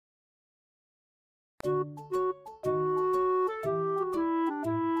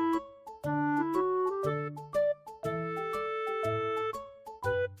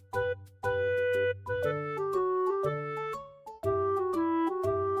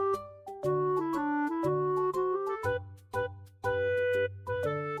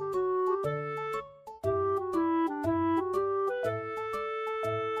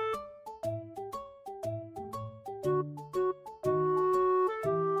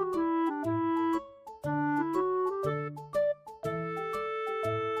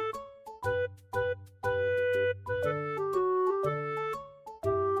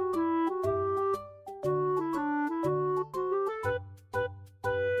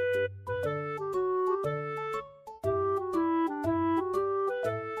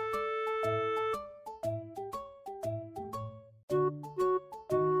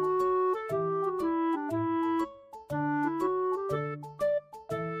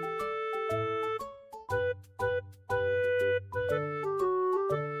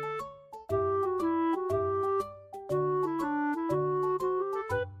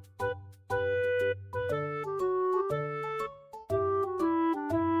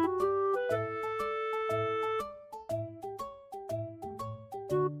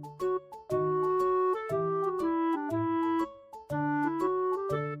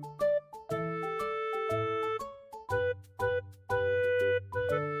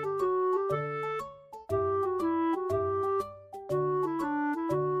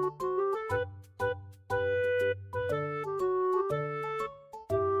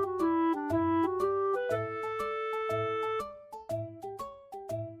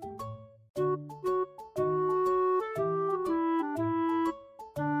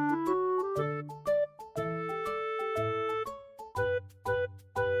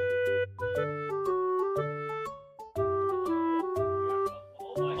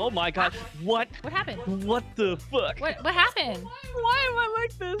Oh my god. What? What happened? What the fuck? What happened? Why am I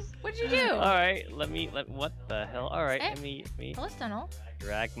like this? What'd you do? Alright, what the hell? Alright, let me Tunnel.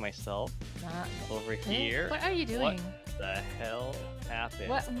 drag myself over here. What are you doing? What the hell happened?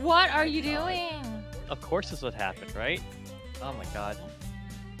 What are you doing? Of course this is what happened, right? Oh my god.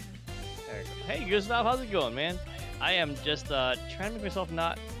 There we go. Hey Gustav, how's it going, man? I am just trying to make myself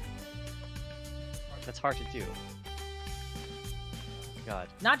not... That's hard to do. God.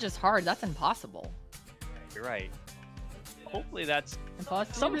 Not just hard, that's impossible. You're right. Hopefully that's...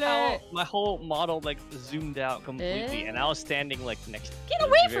 Impossible. Somehow my whole model like zoomed out completely and I was standing like next to Get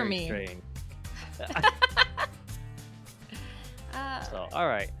away from me! So,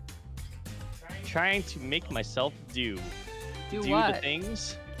 alright. Trying to make myself do what? The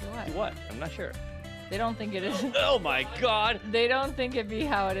things. Do what? Do what? I'm not sure. They don't think it is. Oh my god! They don't think it be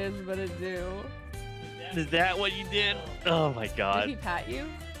how it is, but it do. Is that what you did? Oh my god. Did he pat you?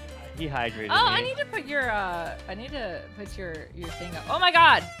 He hydrated me. I need to put your your thing up. Oh my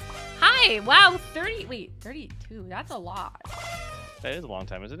god! Hi! Wow, 32. That's a lot. That is a long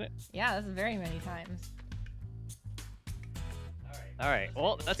time, isn't it? Yeah, that's very many times. Alright,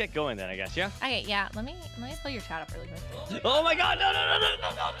 well, let's get going then, I guess, yeah? Okay, yeah, let me pull your chat up really quick. Oh my god, no.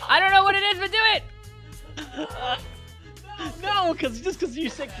 I don't know what it is, but do it! No, just because you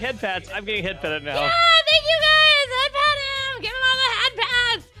say head pats, I'm getting head patted now. Yeah, thank you guys! Head pat him! Give him all the head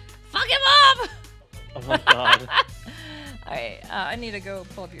pats! Fuck him up! Oh my god. Alright, I need to go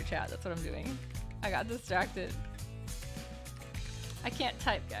pull up your chat. That's what I'm doing. I got distracted. I can't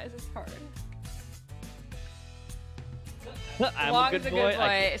type, guys. It's hard. I'm Long's a good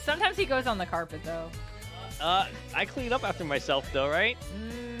boy. Sometimes he goes on the carpet, though. I clean up after myself, though, right?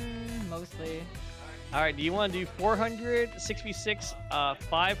 Mostly. Alright, do you want to do 400, 6v6,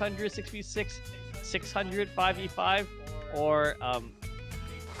 500, 6v6, 600, 5v5, or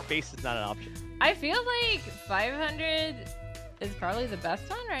base is not an option? I feel like 500 is probably the best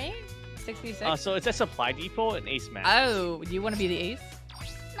one, right? 6v6? So it's a supply depot and ace match. Oh, do you want to be the ace?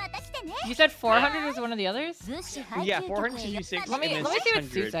 You said 400 was one of the others? Yeah, 400, 6v6, let me see what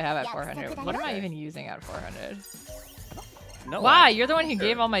 600. suits I have at 400. What am I even using at 400? No. Why? You're the one who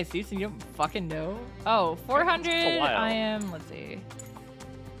gave all my suits and you don't fucking know? Oh, 400, I am, let's see.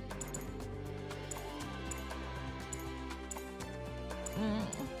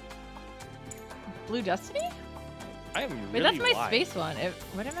 Blue Destiny? I am really Wait, that's my wide. space one.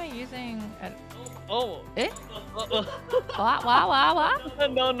 What am I using at... Oh. Eh? What?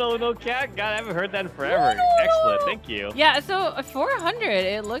 No, cat. God, I haven't heard that in forever. No. Excellent, thank you. Yeah, so 400,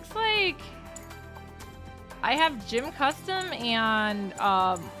 it looks like I have Gym Custom and,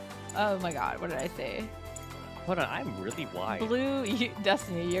 oh my god, what did I say? Hold on, I'm really wide. Blue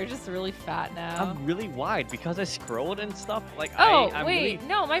Destiny, you're just really fat now. I'm really wide because I scrolled and stuff. Like, oh, I'm wait, really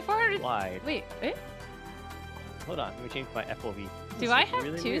no, my 400 wide. Wait, eh? Hold on, let me change my FOV. Do I have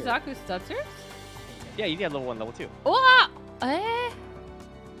really 2 Zaku Stutzers? Yeah, you have level 1, level 2. Oh,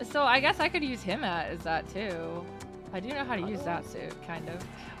 so I guess I could use him as that too. I do know how to use that suit, kind of.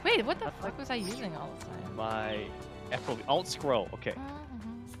 Wait, what the fuck was I using all the time? My FOV, alt scroll, okay.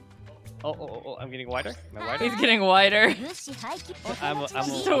 Oh, I'm getting wider? Am I wider? He's getting wider. I'm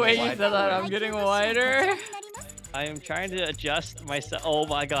Just the way you said that, I'm getting wider. I am trying to adjust myself. Oh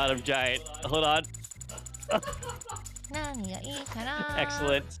my god, I'm giant. Hold on.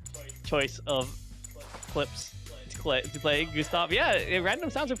 Excellent choice of clips to play Gustav. Yeah, random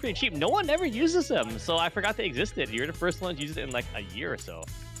sounds are pretty cheap. No one ever uses them, so I forgot they existed. You're the first one to use it in like a year or so.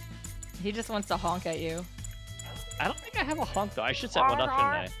 He just wants to honk at you. I don't think I have a honk though. I should set one up,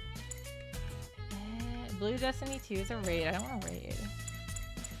 shouldn't I? Blue Destiny 2 is a raid. I don't want to raid.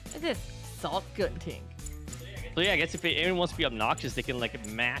 What is this? Salt Gunting. So yeah, I guess if anyone wants to be obnoxious, they can like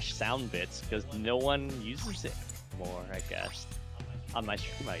mash sound bits because no one uses it more, I guess. On my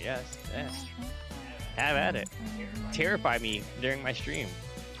stream, I guess. Yeah. Have at it. Terrify me during my stream.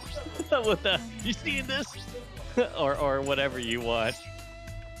 With the, you see this? or whatever you want.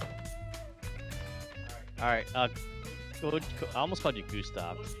 Alright, I almost called you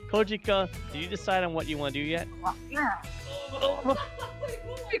Gustav. Kojika, did you decide on what you want to do yet? Yeah.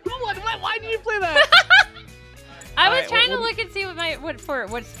 Wait, why did you play that? I was trying to look and see what's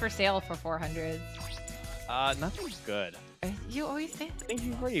for sale for 400. Nothing's good. You always say. I think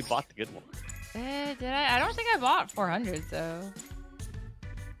you've already bought the good one. Did I? I don't think I bought 400 though.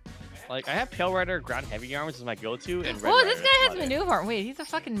 Like I have Pale Rider Ground Heavy Arms as my go-to, and Red Oh, Rider, this guy has maneuver arm. Wait, he's a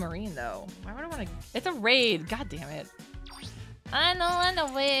fucking marine though. Why would I want to? It's a raid. God damn it. I know,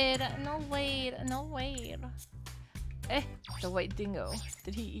 no wait. Eh, the white dingo.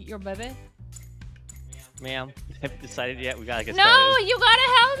 Did he eat your baby? Ma'am, have you decided yet? We gotta get No, started. you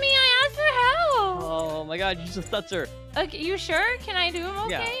gotta help me. I asked for help. Oh my god, use a stutzer. Okay, you sure? Can I do them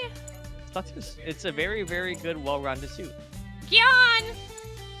okay? Stutzer's, it's a very, very good, well-rounded suit. Gyan!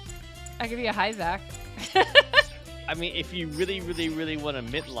 I'll give you a high, Zach. I mean, if you really, really, really want a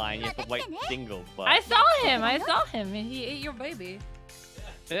midline, you have to white single, but... I saw him. He ate your baby.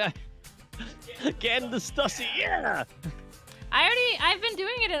 Yeah. Again, the Stussy, yeah! I've been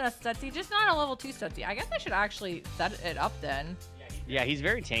doing it in a Stutzy, just not a level 2 Stutzy. I guess I should actually set it up then. Yeah, he's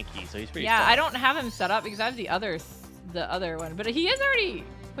very tanky, so he's pretty Yeah, strong. I don't have him set up because I have the other one. But he is already...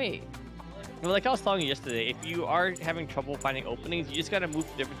 Wait. Well, like I was telling you yesterday, if you are having trouble finding openings, you just gotta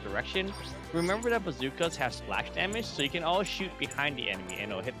move a different direction. Remember that bazookas have splash damage, so you can always shoot behind the enemy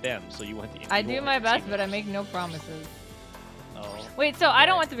and it'll hit them, so you want the enemy. I do my best, but I make no promises. Oh. Wait, so I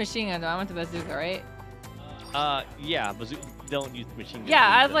don't want the machine gun though, I want the bazooka, right? Yeah, don't use the machine gun. Yeah,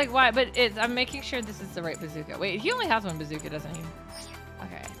 I was like, why? But I'm making sure this is the right bazooka. Wait, he only has one bazooka, doesn't he?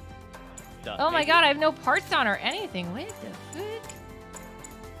 Okay. Duh, Oh my maybe. god, I have no parts on or anything. Wait the fuck?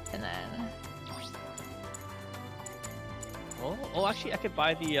 And then... Oh, actually, I could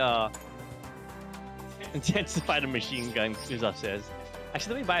buy the, intensified machine gun, Uzoff says.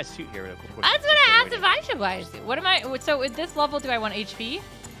 Actually, let me buy a suit here real quick. That's what I asked if I should buy a suit. What am I... So at this level, do I want HP?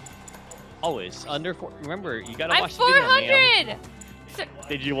 Always. Under 4... Remember, you gotta I'm watch the video, ma'am. 400!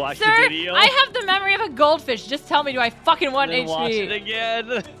 Did you watch Sir, the video? I have the memory of a goldfish. Just tell me, do I fucking want Then HP? watch it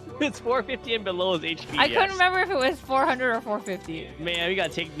again. It's 450 and below is HP. I couldn't remember if it was 400 or 450. Man, we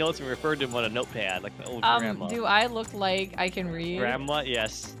gotta take notes and refer to him on a notepad, like the old grandma. Do I look like I can read? Grandma,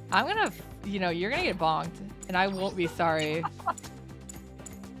 yes. I'm gonna, you're gonna get bonked, and I won't be sorry.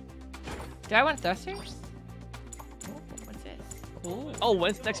 Do I want thrusters? Oh, what's this? Cool. Oh,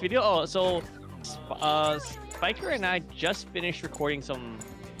 when's the next video? Oh, so, Spiker and I just finished recording some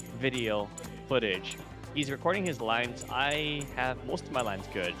video footage. He's recording his lines. I have most of my lines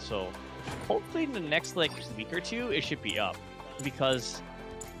good, so hopefully in the next like week or two it should be up, because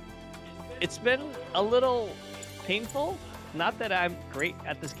it's been a little painful. Not that I'm great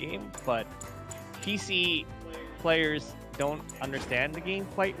at this game, but PC players don't understand the game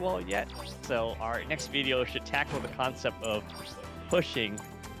quite well yet. So our next video should tackle the concept of pushing.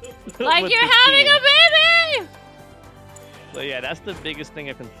 Like with you're this having game. a baby! So yeah, that's the biggest thing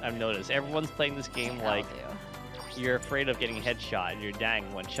I've noticed. Everyone's playing this game like you're afraid of getting a headshot and you're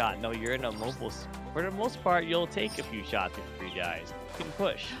dying one shot. No, you're in a mobile. For the most part, you'll take a few shots before you die. You can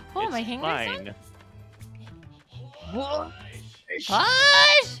push. Oh, it's my hanger's fine.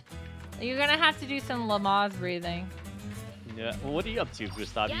 Push! You're gonna have to do some Lamaze breathing. Yeah. Well, what are you up to,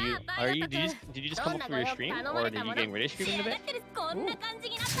 Gustav? Did you just come up for your stream, or did you getting ready to stream in a bit?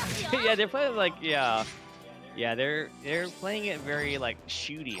 Yeah, they're playing like yeah, they're playing it very like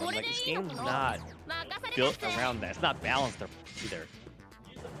shooty. I'm like, this game's not built around that. It's not balanced either.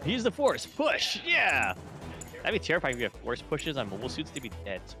 Use the force push. Yeah. That'd be terrifying if you have force pushes on mobile suits. They'd be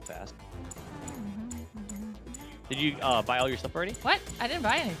dead so fast. Did you buy all your stuff already? What? I didn't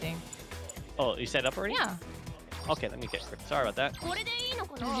buy anything. Oh, you set up already? Yeah. Okay, let me get. Sorry about that.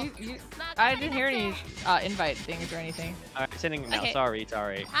 I didn't hear any invite things or anything. Alright, sending it now. Okay.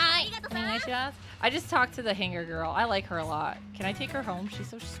 Sorry. I just talked to the hanger girl. I like her a lot. Can I take her home? She's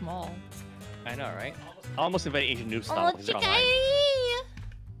so small. I know, right? I almost invited Asian Noob style because they're online.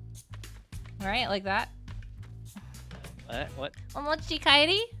 Alright, like that. What? Omochi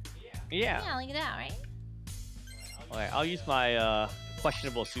kaeri? Yeah. Yeah, like that, right? Alright, I'll use my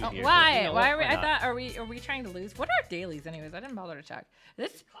questionable suit here. Why? You know Why what? are we? Not? I thought are we trying to lose? What are dailies, anyways? I didn't bother to check.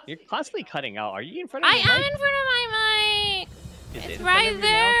 This. You're constantly cutting out. Are you in front of I your am mic? in front of my mic. Is it It's in front right of you now?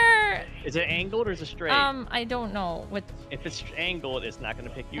 there. Is it angled or is it straight? I don't know. What? If it's angled, it's not gonna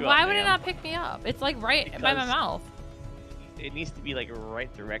pick you up. Why would it ma'am. not pick me up? It's like right by my Because- mouth. It needs to be like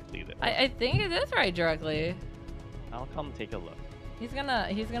right directly though. I think it is right directly. I'll come take a look. He's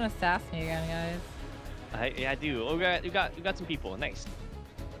gonna sass me again, guys. Yeah, I do. Oh, we got some people. Nice.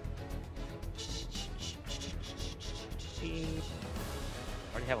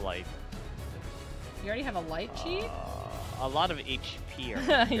 Already have a light. You already have a light cheat? A lot of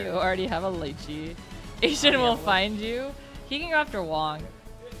HP. You already have a light cheat. Asian will find you. He can go after Wong.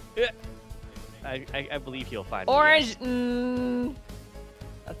 I believe he'll find me, Orange.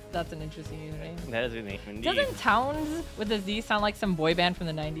 yes. That's an interesting username. That is a name indeed. Doesn't Towns with a Z sound like some boy band from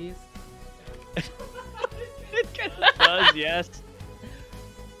the 90s? It kind of does, yes.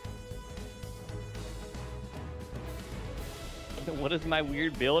 What is my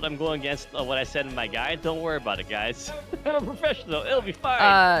weird build? I'm going against what I said in my guide. Don't worry about it, guys. I'm a professional. It'll be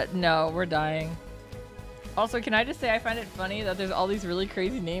fine. No, we're dying. Also, can I just say I find it funny that there's all these really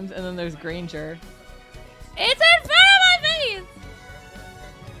crazy names and then there's Granger. It's in front of my face!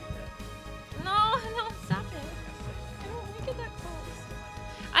 No, stop it. I don't like it that close.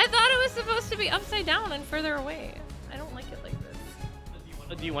 I thought it was supposed to be upside down and further away. I don't like it like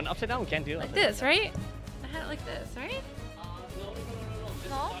this. Do you want upside down? We can't do it like this, right? I had it like this, right?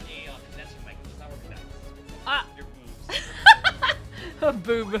 No? Ah. A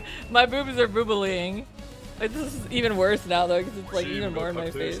boob. My boobs are boobling. Like, this is even worse now though, because it's like even more in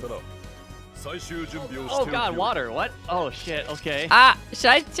my face. Oh god, water. What? Oh shit. Okay. Should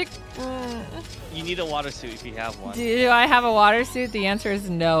I check? You need a water suit if you have one. Do I have a water suit? The answer is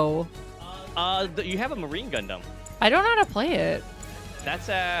no. You have a marine Gundam. I don't know how to play it. It's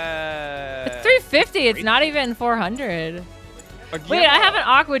 350. It's not even 400. Wait, I have an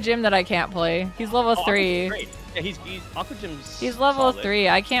Aqua Gym that I can't play. He's level 3. Great. Yeah, he's Aqua Gym's He's level solid. 3.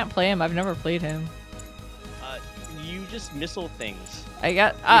 I can't play him. I've never played him. You just missile things. I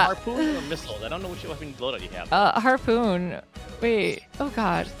got harpoon or missiles. I don't know which weapon loadout you have. Harpoon. Wait. Oh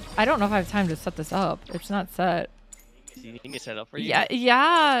god. I don't know if I have time to set this up. It's not set. Do you need it set up for you?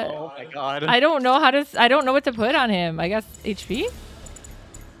 Yeah. Oh my god. I don't know how to. I don't know what to put on him. I guess HP.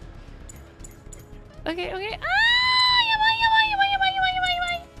 Okay.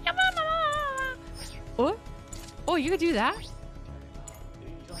 Oh, you could do that?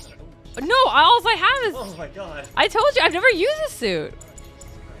 No, all I have is... Oh my god. I told you, I've never used this suit.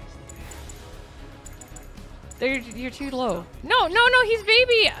 You're too low. No, he's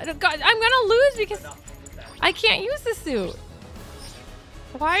baby. God, I'm gonna lose because I can't use the suit.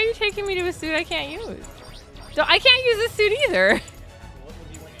 Why are you taking me to a suit I can't use? So I can't use this suit either.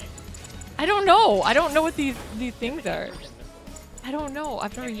 I don't know. I don't know what these things are. I don't know.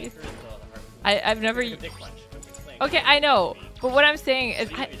 I've never used. I've never. Okay, I know. But what I'm saying is,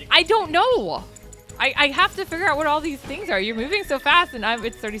 I don't know. I have to figure out what all these things are. You're moving so fast, and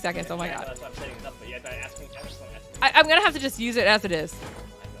it's 30 seconds. Oh my god. I'm gonna have to just use it as it is.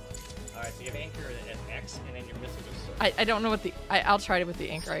 All right, so you have anchor as X, and then your missile is. I don't know what the. I'll try it with the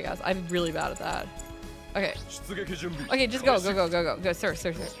anchor, I guess. I'm really bad at that. Okay. Okay, just go, sir.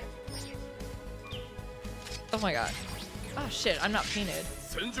 Oh my god. Oh shit, I'm not painted.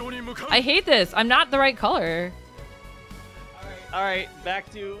 I hate this. I'm not the right color. All right,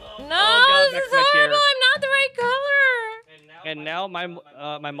 back to. No, oh god, this is horrible. I'm not the right color. And now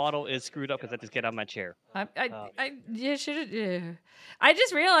my model is screwed up because I just get out of my chair. I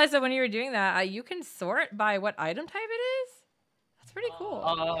just realized that when you were doing that, you can sort by what item type it is. That's pretty cool.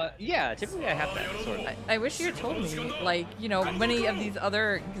 Yeah, typically I have that sort of. I wish you had told me, like, you know, many of these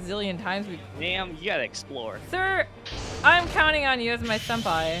other gazillion times we. Damn, you gotta explore. Sir, I'm counting on you as my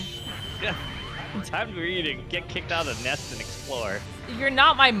senpai. Yeah. Time for you to get kicked out of the nest and explore. You're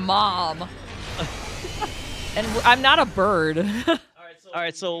not my mom. And I'm not a bird. All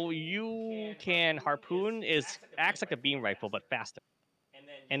right, so you can harpoon acts like a beam rifle but faster.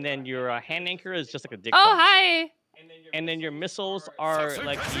 And then your hand anchor is just like a dick. Oh, punch. hi. And then your missiles are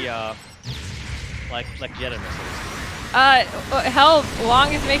like the like Jetta missiles. Help!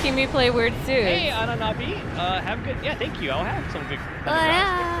 Wong is making me play weird suits. Hey, Ananabi. Have a good. Yeah, thank you. I'll have some good.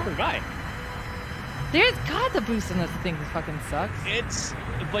 Bye. God, the boost on this thing fucking sucks.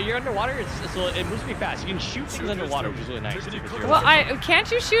 But you're underwater, so it moves pretty fast. You can shoot things underwater, which is really nice. Well,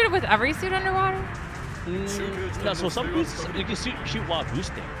 can't you shoot it with every suit underwater? No, so some boosts you can shoot while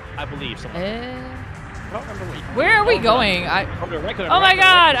boosting, I believe. I don't remember where are we going? Oh my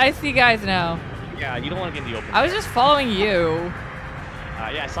god, I see guys now. Yeah, you don't want to get in the open. I was just following you.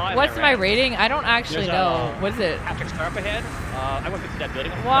 Yeah, I saw it. What's my rating? I don't actually know. What is it? After star up ahead, I went to that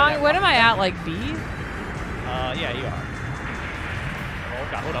building. Wong, what am I at? Like B? Yeah, you are. Oh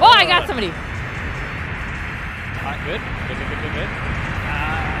god, hold on. Oh, I got somebody. Good.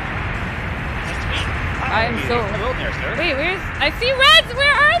 I'm so. Hello there, sir. Wait, I see reds.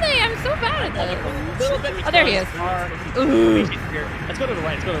 Where are they? I'm so bad at this. Oh, there he is. Ooh. Let's go to the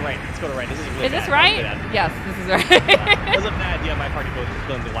right. This is really Is this right? Yes, this is right. It wasn't bad. Yeah, my party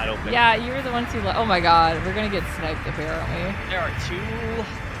goes wide open. Yeah, you were the ones who. Oh my god, we're gonna get sniped up here, aren't we? There are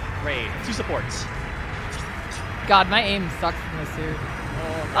two supports. God, my aim sucks in this suit.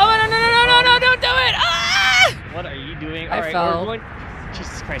 Oh no! Don't do it! Ah! What are you doing? I fell. We're going.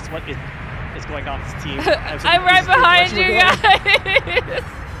 Jesus Christ! What is going on with this team? I'm right behind you guys.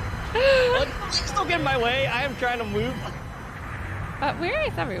 Please don't get in my way. I am trying to move. Where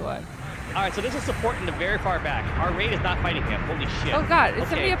is everyone? All right, so there's a support in the very far back. Our raid is not fighting him. Holy shit! Oh god, is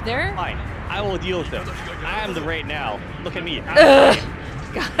somebody up there? Fine, I will deal with them. I am the raid now. Look at me.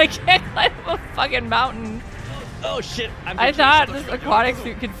 God, I can't climb a fucking mountain. Oh shit! I thought this aquatic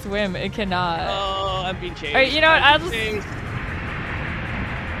suit could swim. It cannot. Oh, I'm being chased. Alright, you know what? I'll just.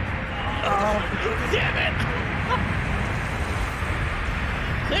 Oh, damn it!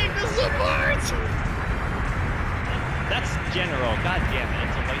 support! That's general. God damn it.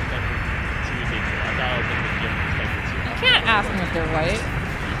 It's a white sniper 2 is I thought it was like a general sniper 2. You can't ask them if they're white.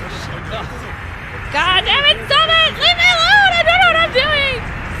 God damn it, stop it! Leave me alone! I don't know what I'm doing!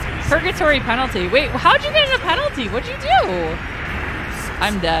 Purgatory penalty. Wait, how'd you get in a penalty? What'd you do?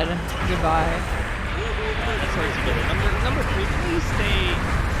 I'm dead. Goodbye. That's hard to get. Number 3, please stay.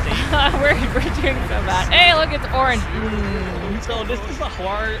 we're doing so bad. Hey, look, it's orange. So this is a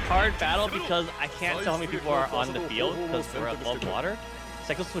hard battle because I can't tell how many people are on the field because we're above water.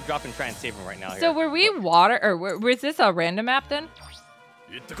 Cyclists will drop and try and save them right now. So were we water, or was this a random map then?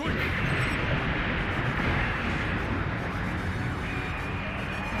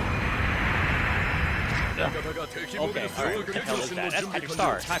 Okay, alright, what the hell is that? That's Patrick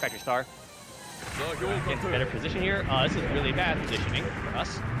Star. Hi, Patrick Star. Getting better position here. This is really bad positioning for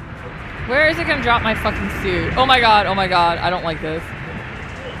us. Where is it gonna drop my fucking suit? Oh my god, I don't like this.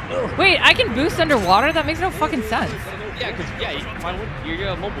 Wait, I can boost underwater? That makes no fucking sense. Yeah, because, you're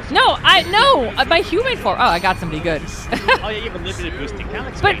a mobile suit. No, my human form. Oh, I got somebody good. Oh, yeah, you have a limited boosting.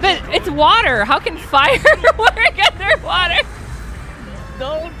 But it's water. How can fire work underwater?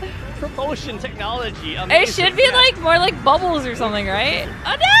 No promotion technology. It should be like more like bubbles or something, right?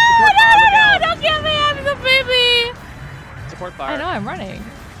 Oh no! Don't get me! I'm the baby. Support bar. I know I'm running.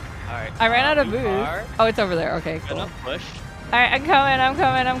 All right. I ran out of boost. Oh, it's over there. Okay, cool. Enough push. All right, I'm coming. Right,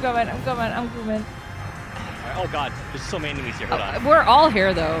 oh god, there's so many enemies here. Hold on. We're all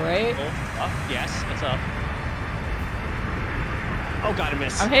here though, right? Oh, up. Yes, it's up. Oh god, I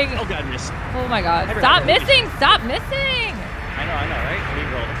missed. I'm hitting. Oh god, I missed. Oh my god! Stop missing! Stop missing! I know, right? We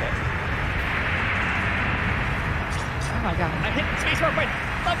rolled. Okay. Oh my god! I hit spacebar by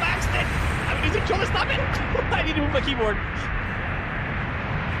accident. I'm using control to stop it. I need to move my keyboard.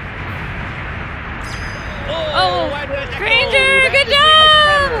 Oh, Granger, good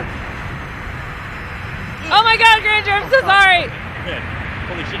job! Oh my god, Granger, I'm so sorry. Good.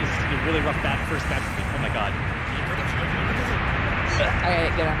 Holy shit, this is a really rough first match. Oh my god.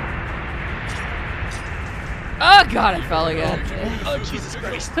 Alright, get on. Oh god, I fell again. Oh Jesus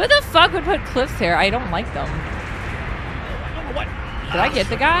Christ. Who the fuck would put cliffs here? I don't like them. What? Did I get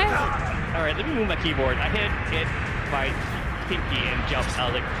the guy? Alright, let me move my keyboard. I hit my pinky and jumped. I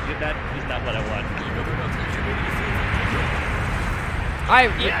was like, that is not what I want.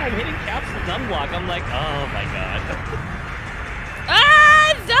 Yeah, I'm hitting caps and unblock. I'm like, oh my god.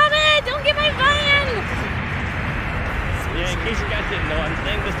 Stop it! Don't get my button! Yeah, in case you guys didn't know, I'm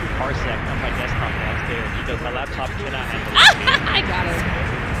playing this through Parsec on my desktop downstairs because my laptop cannot handle it. I got it.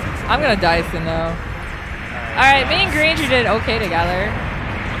 I'm gonna die soon though. Alright, me and Granger did okay together.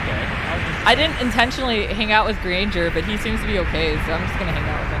 Okay. I didn't intentionally hang out with Granger, but he seems to be okay, so I'm just gonna hang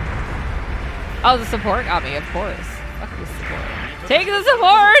out with him. Oh, the support got me, of course. Fuck the support. Take the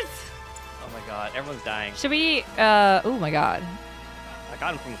support! Oh my god, everyone's dying. Should we, oh my god. I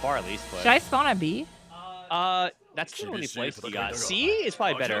got him from far at least, but... Should I spawn at B? That's the only place you got. C is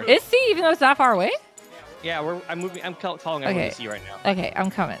probably better. Is C even though it's that far away? Yeah, I'm calling everyone to C right now. Okay, I'm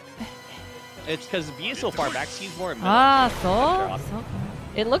coming. It's because B is so far back, C is more in middle. So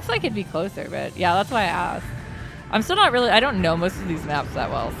it looks like it'd be closer, but yeah, that's why I asked. I'm still not really, I don't know most of these maps that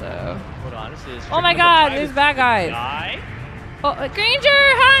well, so. Hold on, this is... Oh my god, there's bad guys. Oh, Granger,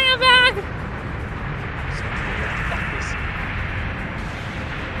 hi, I'm back!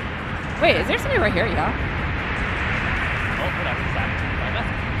 Wait, is there somebody right here? Yeah. Oh, hold on, what's that?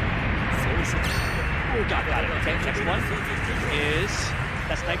 Oh, got it. Okay, next one is...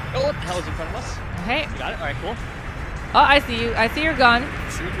 That's like... Oh, what the hell is in front of us? Okay. You got it? Alright, cool. Oh, I see you. I see your gun.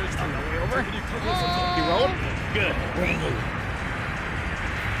 Over. You rolled? Good.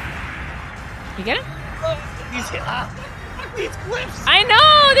 You get it? These cliffs! I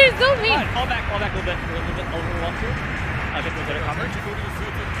know! They're so mean! Right, fall back a little bit. Overwhelmed here. I think we'll get it covered.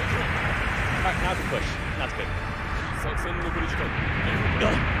 Alright, now we push. That's good.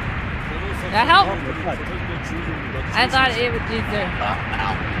 That helped? I thought it would do there.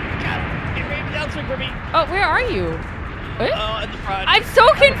 Get ready down swing for me. Oh, where are you? What? At the front. I'm so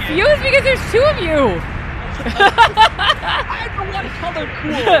confused because there's two of you! I'm the one colored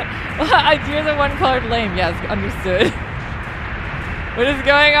cool. You're the one colored lame. Yes, understood. What is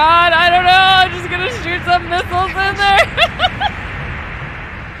going on? I don't know. I'm just gonna shoot some missiles in there.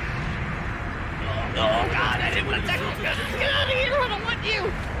 Oh god, I didn't want to tackle you. Get out of here. I don't want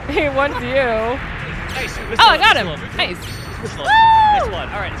you. He wants you. Nice. Oh, I got him. Nice. Nice one.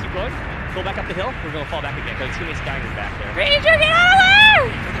 All right, let's keep going. Go back up the hill. We're gonna fall back again because teammates dying back there. Ranger, get out of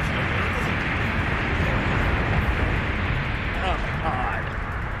there! Oh my god.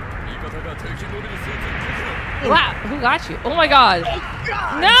 Wow, who got you? Oh my god.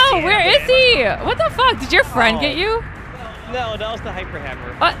 No, where is he? What the fuck? Did your friend get you? No, that was the hyper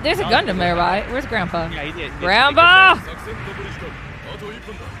hammer. Oh, there's a Gundam nearby. Where's Grandpa? Yeah, he did. Grandpa!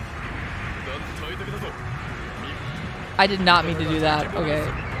 I did not mean to do that. Okay.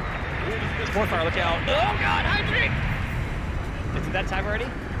 Support fire, look out. Oh god, hydrate! Is it that time already?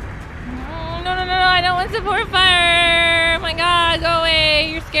 No, no, no, no, I don't want support fire! Oh my god, go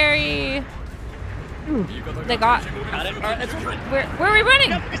away, you're scary. They got it. Alright, let's run. Where are we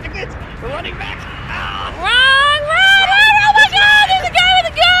running? We're running back. Run, run, run! Oh my god, there's a guy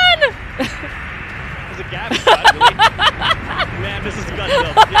with a gun! There's a guy with a gun, really? Man, this is a gun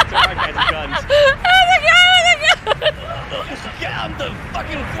build. Yes, there are guys with guns. There's a guy with a gun! Get on the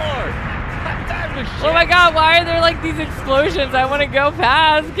fucking floor! Oh my god, why are there like these explosions? I want to go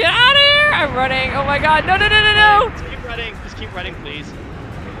past. Get out of here! I'm running. Oh my god, no, no, no, no, no! Just keep running. Just keep running, please.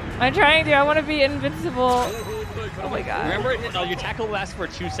 I'm trying to. I want to be invincible. Oh my god. Remember, your tackle lasts for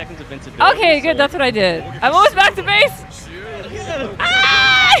 2 seconds of invincibility. Okay, good. That's what I did. I'm almost back to base.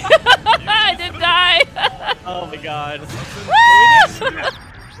 Ah! I did die. Oh my god.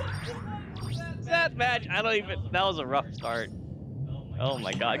 That match, I don't even. That was a rough start. Oh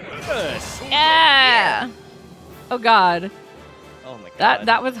my god. Good. Yeah. Oh god. Oh my god.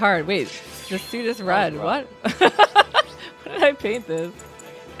 That was hard. Wait, the suit is red. What? What did I paint this?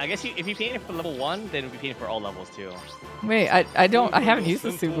 I guess if you paint it for level 1, then we paint it for all levels too. Wait, I haven't used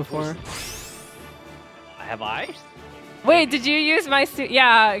this suit before. Have I? Wait, did you use my suit?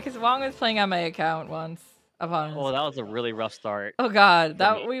 Yeah, because Wong was playing on my account once. Oh, that was a really rough start. Oh god,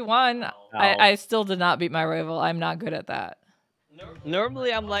 that we won. I still did not beat my rival. I'm not good at that.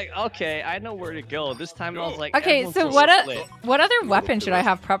 Normally I'm like, okay, I know where to go. This time I was like, okay, so what other weapon should I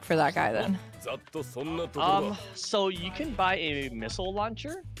have prepped for that guy then? So you can buy a missile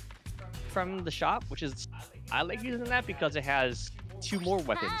launcher from the shop, which is, I like using that because it has 2 more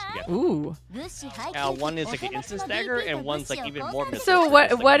weapons to get. Ooh. One is like an instant stagger, and one's like even more missiles. So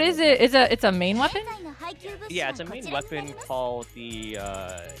what is it? It's a main weapon? Yeah, it's a main weapon called the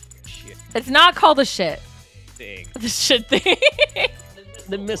shit It's not called a shit thing. The shit thing.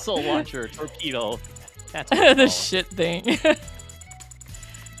 The missile launcher torpedo. That's the shit thing.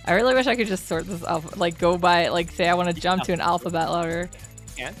 I really wish I could just sort this out. Like go by, like say I want to jump to an alphabet letter.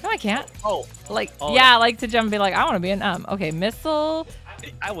 No, I can't. Oh. Like, yeah, like to jump and be like, I want to be an M. Okay, missile.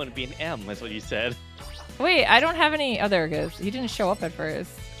 I want to be an M, is what you said. Wait, I don't have any. Oh, there it goes. He didn't show up at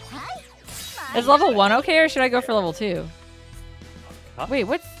first. Is level 1 okay, or should I go for level 2? Huh? Wait,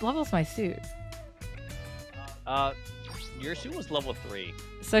 what level's my suit? Your suit was level 3.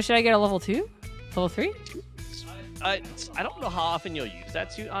 So should I get a level 2? Level 3? I don't know how often you'll use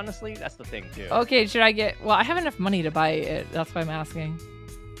that suit, honestly. That's the thing, too. Okay, should I get... Well, I have enough money to buy it. That's why I'm asking.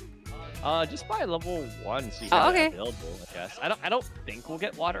 Just buy level 1 so you have it available, I guess. I don't think we'll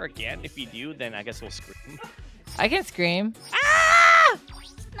get water again. If we do, then I guess we'll scream. I can scream. Ah!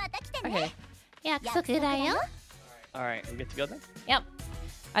 Okay. Alright, we get to go then? Yep.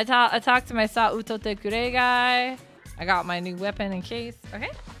 I talked to my Sa Utote Kure guy. I got my new weapon in case. Okay.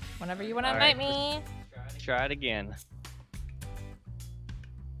 Whenever you want to invite me. Try it again.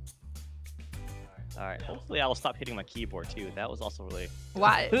 Alright, hopefully I will stop hitting my keyboard too. That was also really...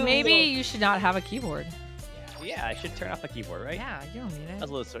 Why? Maybe you should not have a keyboard. Yeah, I should turn off my keyboard, right? Yeah, you don't need it.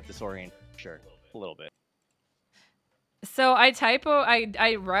 That's a little disorienting, sure. A little bit. So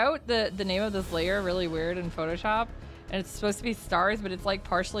I wrote the name of this layer really weird in Photoshop. And it's supposed to be stars, but it's like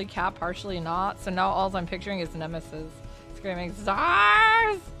partially cap, partially not. So now all I'm picturing is Nemesis screaming,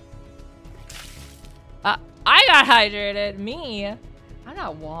 stars! I got hydrated. Me? I'm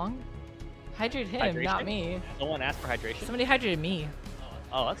not Wong. Hydrate him, Hydration? Not me. Someone asked for hydration? Somebody hydrated me.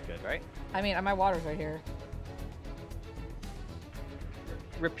 Oh, that's good, right? I mean, my water's right here.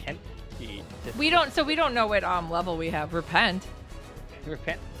 Repent. We don't know what level we have. Repent.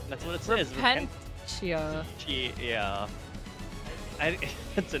 Repent. That's what it says. Repent. Chia. Yeah.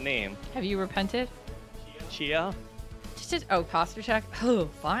 It's a name. Have you repented? Chia? Just posture check. Oh,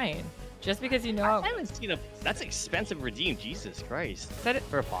 fine. Just because you know. I haven't seen that's expensive redeem. Jesus Christ. Is that it?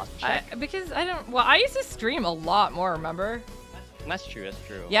 For a posture check? Because I don't. Well, I used to stream a lot more. Remember? That's true. That's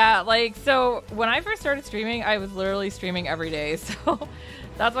true. Yeah, like so when I first started streaming, I was literally streaming every day. So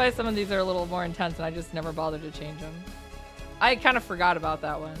that's why some of these are a little more intense, and I just never bothered to change them. I kind of forgot about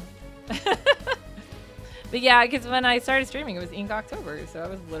that one. But yeah, because when I started streaming, it was Ink October, so I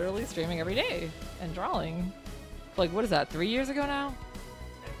was literally streaming every day and drawing. Like, what is that, 3 years ago now?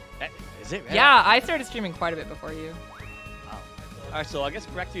 Is it? Really? Yeah, I started streaming quite a bit before you. Wow. Alright, so I guess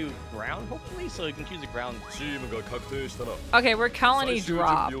we're back to ground, hopefully, so you can choose a ground. Okay, we're colony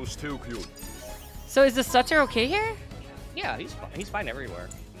drop. So is the Stutzer okay here? Yeah, he's fine everywhere.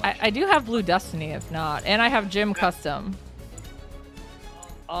 I do have Blue Destiny, if not, and I have Gym Custom.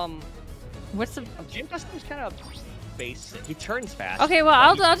 What's the Gym Custom's kind of basic. He turns fast. Okay, well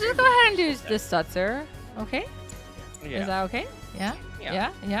I'll just go ahead and do the Stutzer. Okay. Yeah. Is that okay? Yeah.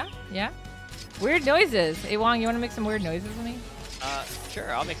 Yeah. Yeah. Weird noises. Hey Wong, you want to make some weird noises with me?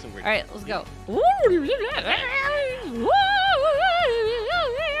 Sure. I'll make some weird. All right, let's go.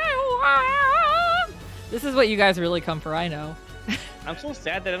 This is what you guys really come for, I know. I'm so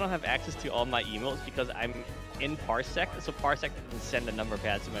sad that I don't have access to all my emotes because I'm in Parsec, so Parsec doesn't send the number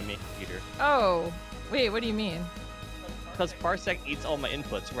pads to my main computer. Oh, wait, what do you mean? Because Parsec eats all my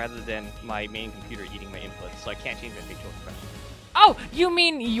inputs rather than my main computer eating my inputs, so I can't change my facial expression. Oh, you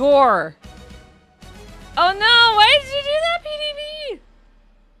mean your? Oh no, why did you do that, PDB?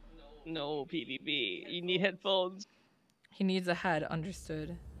 No, PDB, you need headphones. He needs a head,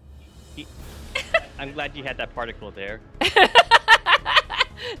 understood. I'm glad you had that particle there.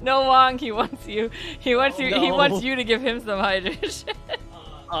 No, Wong, he wants you. He wants you. No. He wants you to give him some hydration.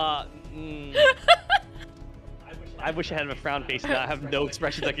 I wish I had a frown face and I have no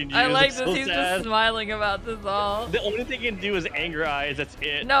expressions I can use. I like I'm this. so He's sad. just smiling about this all. The only thing you can do is anger eyes. That's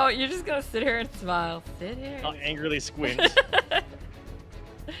it. No, you're just gonna sit here and smile. Sit here. I'll angrily squint.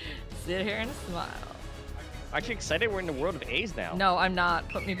 Sit here and smile. Aren't you excited? We're in the world of A's now. No, I'm not.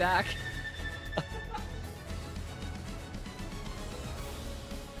 Put me back.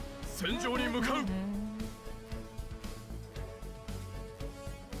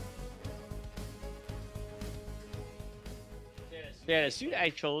 Yeah, the suit I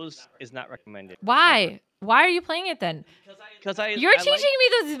chose is not recommended. Why? Why are you playing it then? Because You're teaching me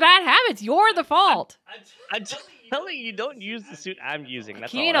those bad habits. You're the fault. I'm telling you, don't use the suit I'm using.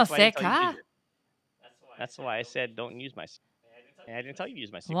 That's all. Kimi no That's why I didn't tell you to seka? use it. That's why I said don't use my suit. And I didn't tell you to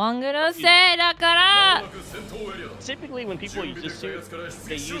use my suit. Wongu no sei dakara. Typically, when people use this suit,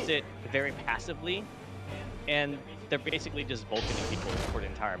 they use it very passively, and they're basically just vulcaning people for the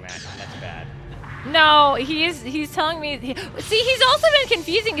entire match. And that's bad. No, he's telling me. See, he's also been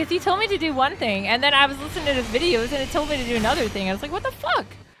confusing because he told me to do one thing, and then I was listening to his videos, and it told me to do another thing. I was like, what the fuck?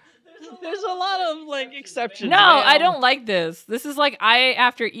 There's a lot of like exceptions. No, man. I don't like this. This is like I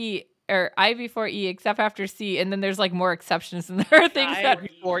after E, or I before E, except after C, and then there's like more exceptions, and there are things I that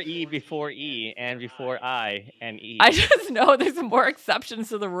before E, and before I and E. I just know there's more exceptions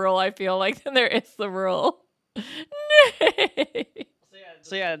to the rule. I feel like than there is the rule.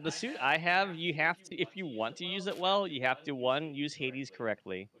 So yeah, the suit I have, you have to, if you want to use it well, you have to, one, use Hades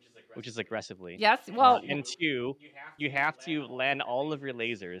correctly, which is aggressively. Yes, well. And two, you have to land all of your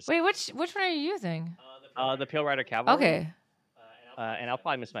lasers. Wait, which one are you using? The Pale Rider Cavalry. Okay. And I'll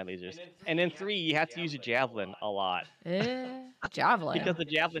probably miss my lasers. And then three, you have to use your Javelin a lot. Javelin. Because the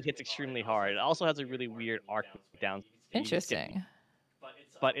Javelin hits extremely hard. It also has a really weird arc down. Interesting.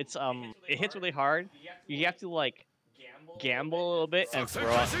 But it's it hits really hard. You have to like gamble a little bit and throw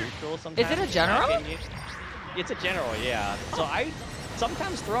out neutral sometimes. Is it a general? It's a general, yeah. So I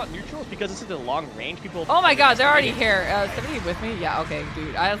sometimes throw out neutrals because this is a long range. People. Oh my god, they're already here. Somebody with me? Yeah, okay,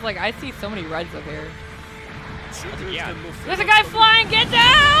 dude. I was like, I see so many reds up here. Yeah. There's a guy flying. Get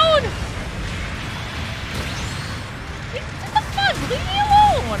down! What the fuck? Leave me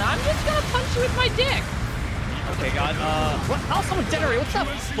alone. I'm just gonna punch you with my dick. Okay, God. What? How someone generate? What's up,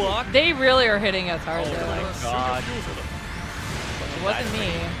 fuck? They really are hitting us hard though. Oh my god. It wasn't me.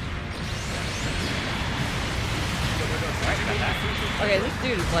 Okay, this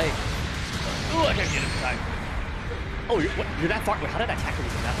dude is like. Ooh, I can't get him time. Oh, you're that far. Wait, how did I tackle you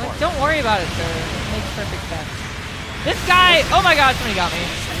from that far? Don't worry about it, sir. It makes perfect sense. This guy. Oh my god, somebody got me.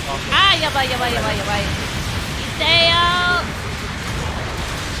 Okay. Ah, yabai, yabai, yabai, yabai. Stay out.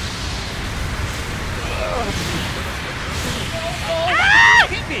 Ah!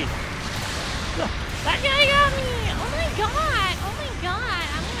 Hit me! That guy got me! Oh my god! Oh my god!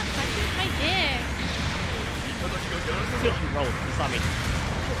 I'm gonna punch you with my dick. Roll. He saw me.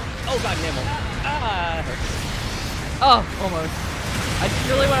 Oh god, Nemo. Ah, that hurts. Oh, almost. I just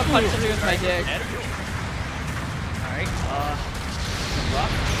really want to punch somebody with my dick. Alright,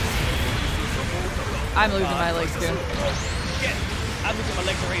 I'm losing my legs too. shit! I'm losing my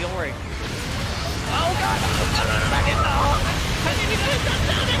legs already, don't worry. Oh god!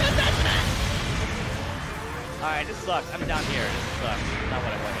 Alright, this sucks. I'm down here. This sucks. Not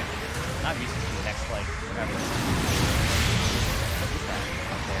what I wanted. I'm used to the next like whatever. What's that?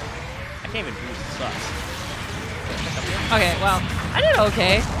 Up there. I can't even boost. It sucks. Okay, well, I did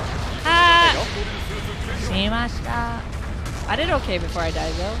okay. There you go. I did okay before I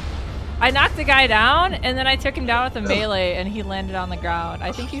died though. I knocked the guy down, and then I took him down with a melee, and he landed on the ground.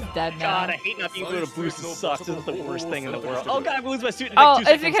 I think he's dead now. God, I hate not being able to boost. It sucks. This is the worst thing in the world. Oh God, I'm gonna lose my suit in like 2 it's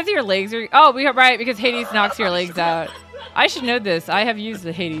seconds. because your legs are. Oh, right, because Hades knocks your legs out. I should know this. I have used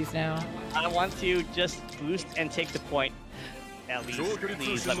the Hades now. I want to just boost and take the point. At least,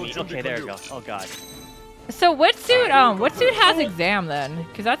 please let me. Okay, there we go. Oh God. So what suit has exam then?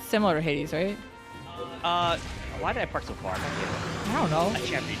 Because that's similar to Hades, right? Why did I park so far? I don't know. I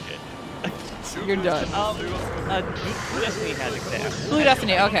championed it. You're done. Blue Destiny has exam. Blue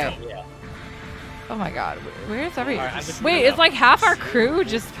Destiny, okay. Yeah. Oh my God, where's every? Right, Wait, is like half our crew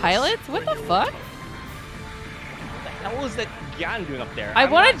just pilots? What the fuck? What the hell is that Gyan doing up there? I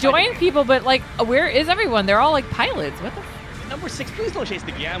want to join people, but like, where is everyone? They're all like pilots. What the? Number 6, please don't chase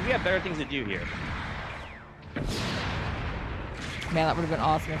the Gyan. We have better things to do here. Man, that would have been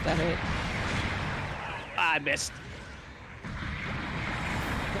awesome if that hit. I missed.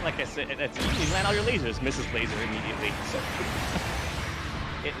 Like I said, that's easy. Land all your lasers. Misses laser immediately. So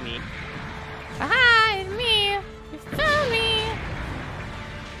hit me. Aha, it's me. You found me.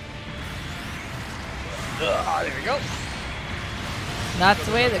 There we go. That's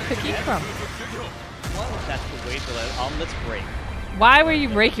the way the cookie crumbles. That's the way to let omelets break. Why would you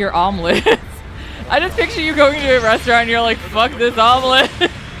break your omelets? I just picture you going to a restaurant and you're like, fuck this omelet.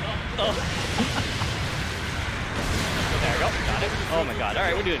 Oh. There we go. Got it. Oh my God. All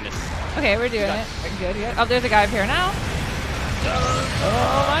right, we're doing this. Okay, we're doing it. Good, good. Oh, there's a guy up here now.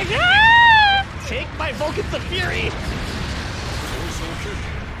 Oh my God! Take my Vulcans of Fury!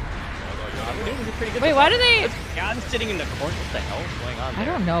 We're doing this pretty good. Wait, why do they... God's sitting in the corner. What the hell is going on there? I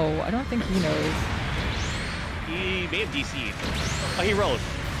don't know. I don't think he knows. He may have DC'd. Oh, he rolled.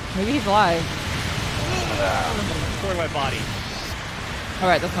 Maybe he's alive. Throwing my body.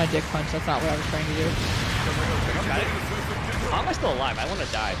 Alright, that's my dick punch. That's not what I was trying to do. Got it? How am I still alive? I want to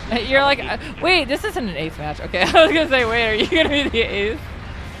die. You're like, wait, this isn't an ace match. Okay, I was gonna say, wait, are you gonna be the ace?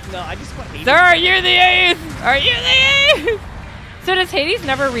 No, I just want Hades. Sir, are you the ace? Are you the ace? So does Hades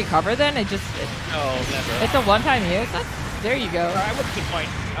never recover then? No, never. It's a one-time use? There you go. Alright, I want the point.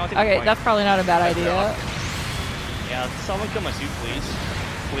 Okay, that's probably not a bad idea. Yeah, someone kill my suit, please.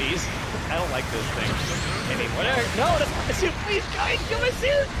 Please. I don't like this thing. Anymore. No, that's not my suit. Please, guys, kill my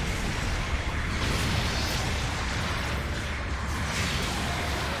suit.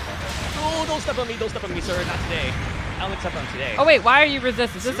 Oh, don't step on me. Don't step on me, sir. Not today. I don't step on today. Oh, wait, why are you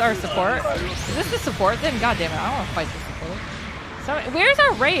resist? Is this our support? Is this the support then? God damn it, I don't want to fight the support. So, where's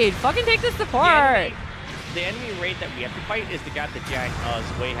our raid? Fucking take the support. The enemy raid that we have to fight is the guy with the giant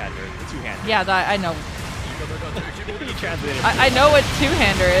Zweihander, the two-hander. Yeah, I know. You translated. I know what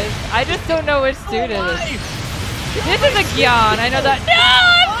two-hander is. I just don't know which suit it is. This is a Gyan. I know that. No,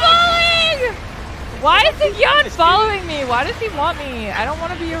 I'm falling! Why is the Gyan following me? Why does he want me? I don't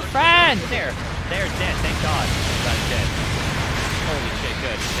want to be your friend. They're dead. Thank God. He's dead. Holy shit,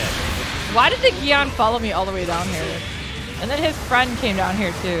 good. He's dead. Why did the Gyan follow me all the way down here? And then his friend came down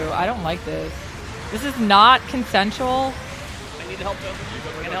here too. I don't like this. This is not consensual. I need help though.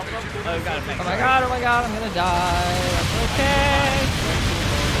 Can I help him? Oh, got him. Oh my God, I'm gonna die. That's okay.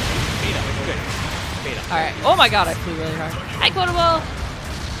 Beta, good. Beta. Alright. Oh my God, I flew really hard. Hi, Quotable!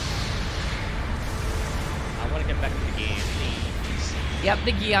 I want to get back to the game, please. Yep,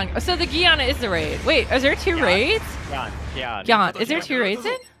 the Gyan. So the Gyan is the raid. Wait, is there two raids? Gyan. Is there two raids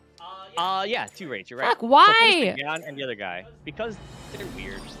in? Yeah, 2 raids, you're right. Fuck, why? So Gyan and the other guy. Because they're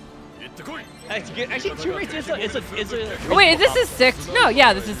weird. Actually, 2 raids is a... Wait, this is 6? No,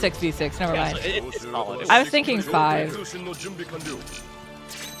 yeah, this is 6v6. Never Yeah, mind. so it's solid. I was thinking 5. I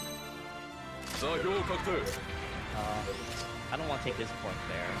don't want to take this point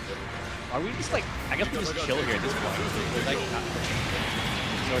there. Are we just like... I guess we just chill here at this point. We're like not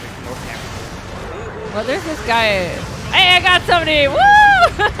North Africa. Well, there's this guy. Hey, I got somebody! Woo!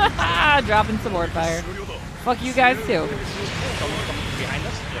 Dropping some ward fire. Fuck you guys too. Someone behind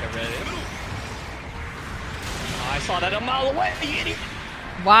us. Whatever it is. I saw that a mile away, you idiot!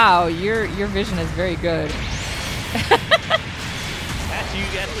 Wow, your vision is very good.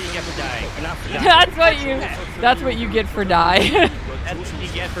 That's what you get for dying. Or not for dying. That's what you get for die. That's what you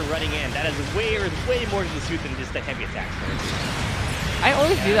get for running in. That is way more to the suit than just the heavy attacks. I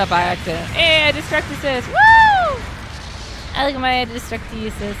always do that by accident. Hey, destruct assist. Woo! I like my destruct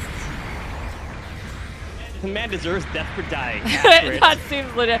assist. The man deserves death for dying. That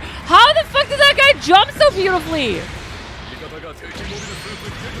seems legit. How the fuck did that guy jump so beautifully? I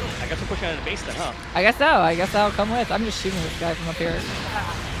guess we're pushing out of the base then, huh? I guess so. I guess I'll come with. I'm just shooting this guy from up here.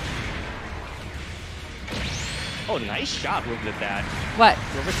 Oh, nice shot, moving at that. What?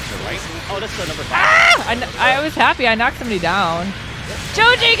 Reverse to the right. Oh, that's the number 5. Ah! I was happy. I knocked somebody down.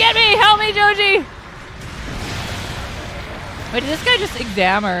 Joji, get me! Help me, Joji! Wait, did this guy just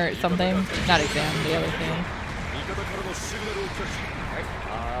exam or something? Not exam, the other thing.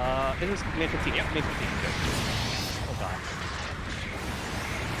 Alright, it was May 15. Yep, May 15. Good. Oh god.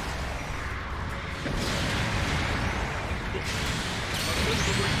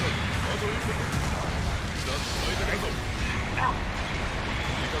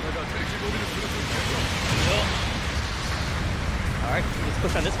 Alright, let's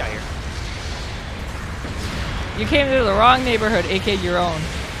push on this guy here. You came to the wrong neighborhood, aka your own.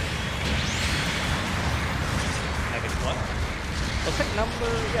 I guess what? Looks like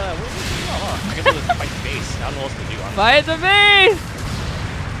number. Yeah, what was it? Oh, I guess it was fight the base. I don't know what else to do. Honestly. Fight the base!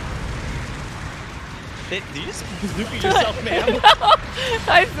 Did you just loop yourself, man? No,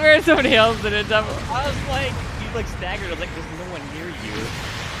 I swear somebody else did it, definitely. I was like, you like staggered. I was like, there's no one near you.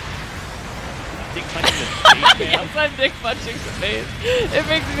 Dick punching the face, man. Yes, I'm dick punching the base. It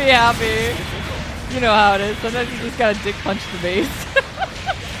makes me happy. You know how it is. Sometimes you just gotta dick punch the base.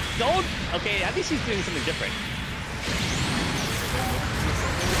 Don't. Okay, at least he's doing something different.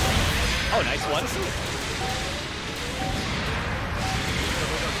 Oh, nice one.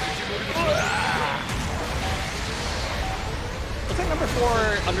 Looks like number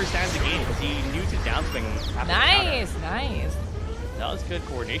 4 understands the game because he knew to downswing. Nice, nice. That was good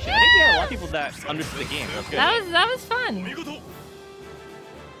coordination. I think we had a lot of people that understood the game. That was good. That was fun.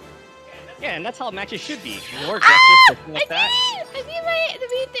 Yeah, and that's how matches should be. More aggressive, something like that. I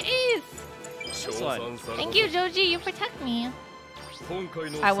beat the ace. This one. Thank you, Joji. You protect me.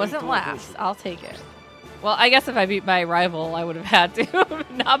 I wasn't last. I'll take it. Well, I guess if I beat my rival, I would have had to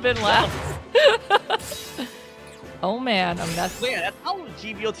not been last. Oh man, I mean that's. Well, yeah, that's how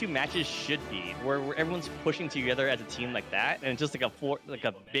GBO2 matches should be, where everyone's pushing together as a team like that, and it's just like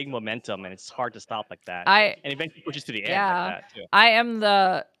a big momentum, and it's hard to stop like that. And eventually pushes to the end like that too. I am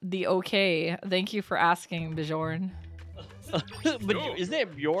the okay. Thank you for asking, Bjorn. But isn't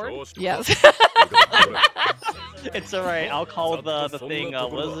it Bjorn? Yes. It's alright. I'll call the thing.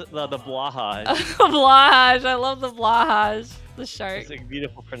 What is it? The blahaj. Blahaj. I love the blahaj. The shark. It's a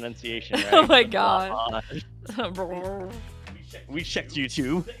beautiful pronunciation, right? Oh my god. We checked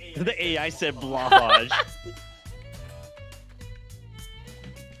YouTube. The AI said blahaj.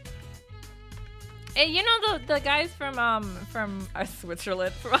 Hey, you know the guys from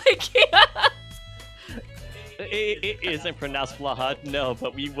Switzerland, from IKEA. It isn't pronounced blahaj, no,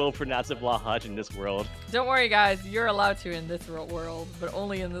 but we will pronounce it blahaj in this world. Don't worry, guys. You're allowed to in this world, but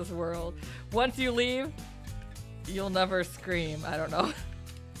only in this world. Once you leave, you'll never scream. I don't know.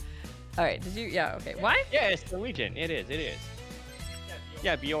 All right. Did you? Yeah. Okay. Why? Yeah, it's Norwegian. It is.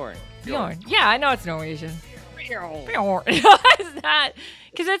 Yeah, Bjorn. Bjorn. Yeah, I know it's Norwegian. Bjorn. Bjorn. It's not,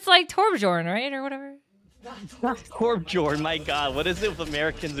 because it's like Torbjorn, right, or whatever. Torbjorn, my god, what is it with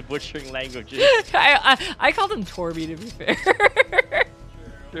Americans butchering languages? I called him Torby, to be fair.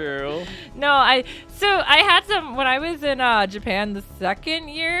 True. No, I had some when I was in Japan the second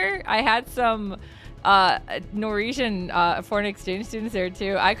year. I had some Norwegian foreign exchange students there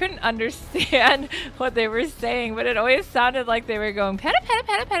too. I couldn't understand what they were saying, but it always sounded like they were going peta peta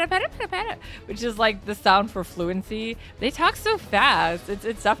peta peta peta peta peta, which is like the sound for fluency. They talk so fast.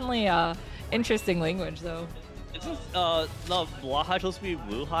 It's definitely interesting language though. Isn't the blahaj supposed to be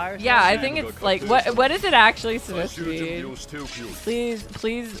wuhai or something? Yeah, I think it's like what is it actually supposed to be?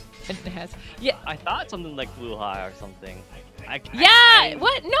 Please enhance. Yeah, I thought something like wuhai or something.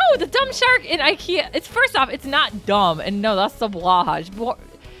 What? No, the dumb shark in IKEA. It's first off, it's not dumb, and no, that's the blahaj.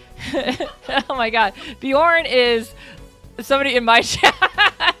 Oh my god, Bjorn is somebody in my chat.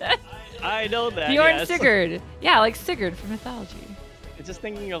 I know that. Bjorn yes. Sigurd. Yeah, like Sigurd from mythology. It's just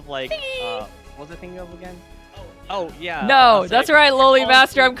thinking of like, what was I thinking of again? Oh yeah. No, that's right, Loli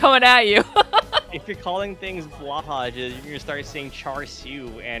Master. I'm coming at you. If you're calling things blahaj, you're gonna start saying char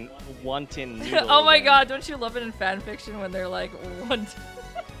siu and wonton noodle. Oh my god, don't you love it in fan fiction when they're like wonton?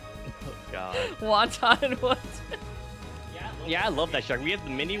 Oh god. Wonton and wonton. Yeah, I love that shark. We have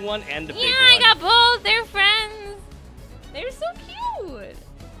the mini one and the big one. Yeah, I got both. They're friends. They're so cute.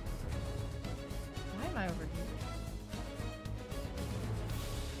 Why am I over here?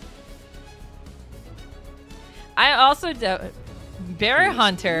 I also Bear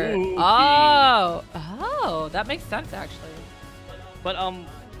Hunter. Spooky. Oh, that makes sense actually. But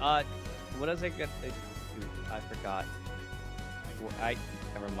what does it get? I forgot.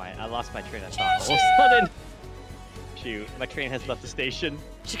 Never mind. I lost my train of thought all of a sudden. Shoot, my train has left the station.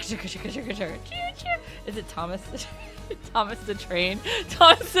 Is it Thomas? Thomas the train?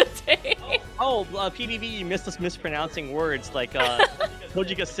 Thomas the train. Oh, PDB, you missed us mispronouncing words like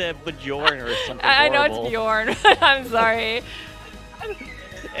Kojika said Bjorn or something. I know horrible. it's Bjorn. I'm sorry.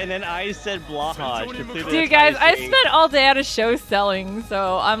 and then I said Blahaj. Dude, guys, I spent all day at a show selling,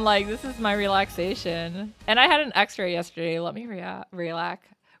 so I'm like, this is my relaxation. And I had an X-ray yesterday. Let me relax.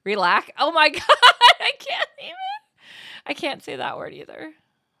 Oh my god, I can't say that word either.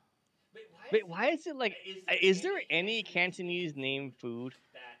 Wait, why is it like? Is there any Cantonese named food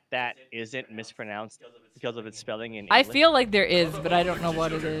that isn't mispronounced because of its spelling in English? I feel like there is, but I don't know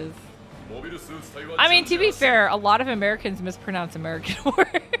what it is. I mean, to be fair, a lot of Americans mispronounce American words.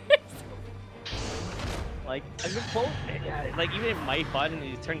 Like, like even in My Fun,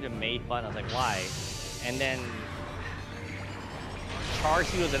 it turned to May Fun. I was like, why? And then Char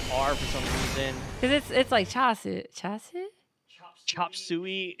Siu was an R for some reason. Cause it's like chasu. Chop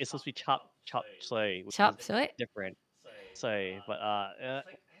suey is supposed to be chop suey. Chop suey. Different. But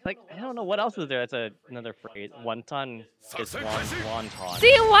like I don't know what else is there. That's another phrase. Wonton is wonton.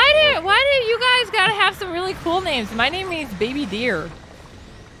 See, why do you guys gotta have some really cool names? My name means baby deer.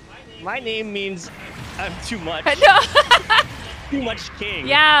 My name means I'm too much. No. Too much king.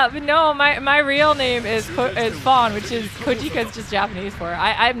 Yeah, but no, my real name is Fawn, which is Kojika is just Japanese for.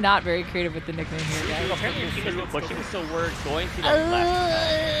 I'm not very creative with the nickname here, guys. Well, apparently your king is pushing, so we're going to the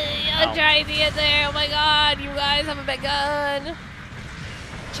left. I'm trying to get there. Oh my god, you guys have a big gun.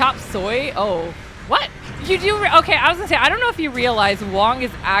 Chop soy? Oh. What? You do? Okay, I was gonna say, I don't know if you realize Wong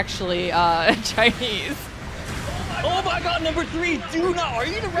is actually Chinese. Oh my god, number 3, do not. Are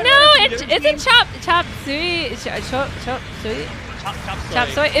you the red? No, it's chop suey. Chop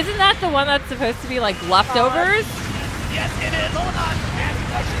soy. Isn't that the one that's supposed to be like leftovers? Yes, it is. Hold on. Ask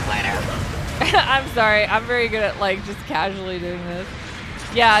questions later. I'm sorry. I'm very good at like just casually doing this.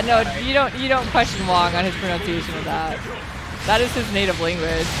 Yeah, no, you don't question Wong on his pronunciation of that. That is his native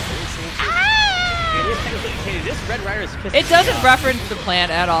language. Okay, this Red Rider is pissing It doesn't me off. reference the plant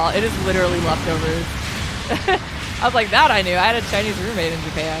at all. It is literally leftovers. I was like, that I knew. I had a Chinese roommate in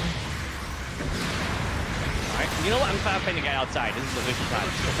Japan. Alright, you know what? I'm fighting the guy outside. This is the vicious time.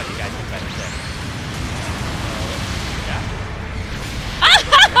 Let's go fight the guy inside instead.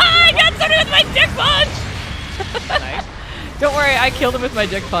 I got somebody with my dick punch! Nice. Don't worry, I killed him with my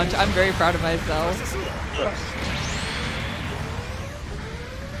dick punch. I'm very proud of myself.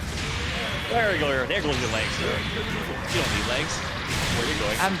 There we go. There goes your legs. You don't need legs. Where are you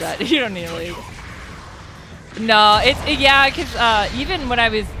going? I'm dead. You don't need legs. No, yeah, because even when I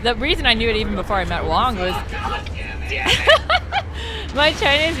was, the reason I knew it even before I met Wong was my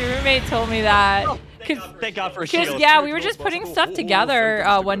Chinese roommate told me that. Thank God for a shield. Because, yeah, we were just putting stuff together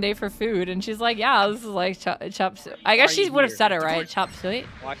one day for food, and she's like, yeah, this is like chop suey. I guess she would have said it right, chop suey.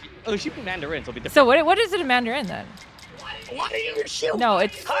 Oh, she put Mandarin, so it'll be different. So what is it in Mandarin then? Why are you shield? No,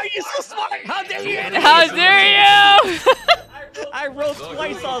 it's... How are you so smart? How dare you? How dare you? I rolled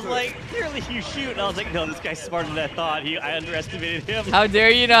twice. I was like, clearly you shoot. And I was like, no, this guy's smarter than I thought. I underestimated him. How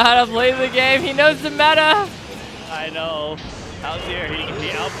dare you know how to play the game? He knows the meta. I know. How dare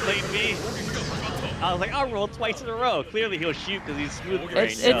he outplayed me? I was like, I'll roll twice in a row. Clearly he'll shoot because he's smooth brain.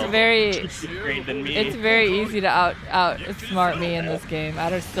 It's very great than me. It's very easy to outsmart me in this game.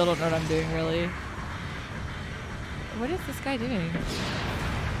 I still don't know what I'm doing really. What is this guy doing?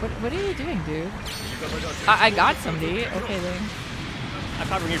 What are you doing, dude? I got somebody. Okay then. I'm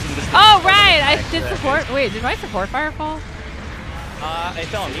covering you from this. Oh right, I did support. Wait, did my support fire fall? It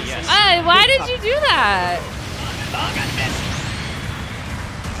fell on me. Yes. Why did you do that? Oh, I got missed.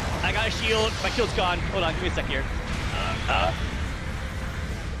 I got a shield. My shield's gone. Hold on, give me a sec here.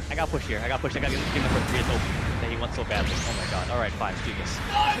 I got push here. I got game number 3 is open that he wants so badly. Oh my god. All right, fine. Let's do this.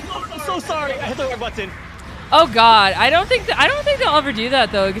 I'm so sorry. I hit the wrong button. Oh god, I don't think they'll ever do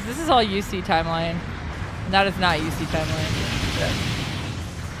that though, because this is all UC timeline. And that is not UC timeline. Yeah.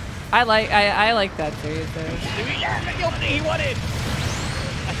 I like that series though. Yeah, the opening he wanted.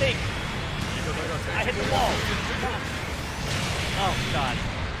 I think. I hit the wall. Oh god.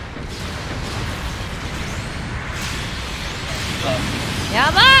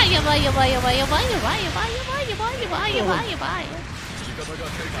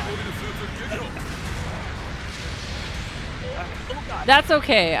 That's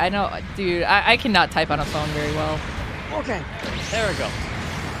okay. I know, dude. I cannot type on a phone very well. Okay, there we go.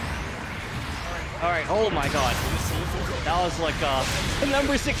 All right. Oh my god, that was like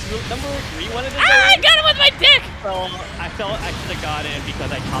number 3 wanted to go. I got him with my dick. So I felt I should have got it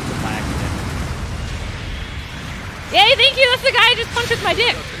because I chopped it by accident. Yay! Thank you. That's the guy I just punched with my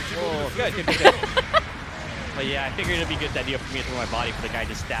dick. Oh, good. But yeah, I figured it'd be a good idea for me to throw my body for the guy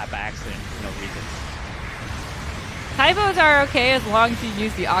to stab by accident for no reason. Typos are okay as long as you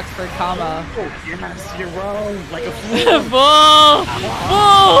use the Oxford comma. Oh, yes, you're wrong. Like a fool. Bull!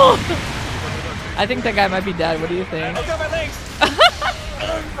 Bull! I think that guy might be dead. What do you think? I've got my legs.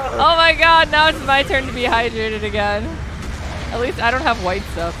 Oh my god, now it's my turn to be hydrated again. At least I don't have white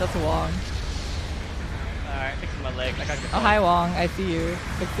stuff. That's Wong. Alright, fixing my leg. Oh, hi Wong. I see you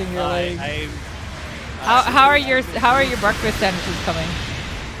fixing your leg. How are your breakfast sandwiches coming?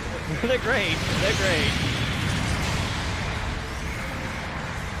 They're great. They're great.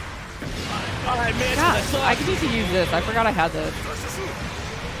 I missed. God, I need to use this. I forgot I had this.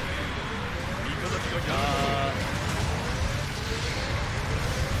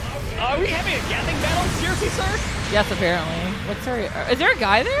 Are we having a Gatling battle? Seriously, sir? Yes, apparently. Is there a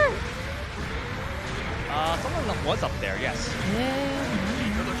guy there? Someone was up there, yes. Yeah.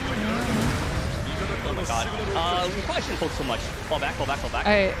 Oh my god. We probably shouldn't poke so much. Fall back.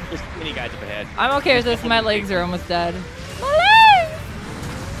 Alright. There's too many guys up ahead. I'm okay with this. My legs are almost dead. My legs!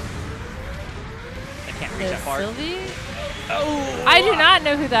 I can't reach that far. Sylvie? Oh! I do not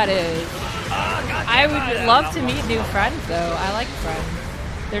know who that is. God, I would love to meet new friends, though. I like friends.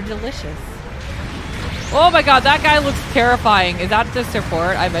 They're delicious. Oh my god, that guy looks terrifying. Is that the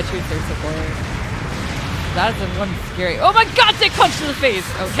support? I bet you it's their support. That is the one scary. Oh my god, dick punch to the face.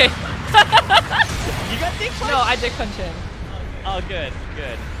 Okay. You got dick punch? No, I dick punch him. Oh, good.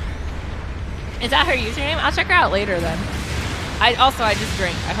 Is that her username? I'll check her out later then. I just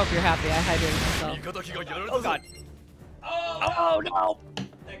drink. I hope you're happy. I hydrated myself. Oh god. Oh no.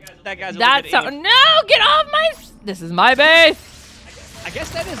 That guy's No, get off my. This is my base. I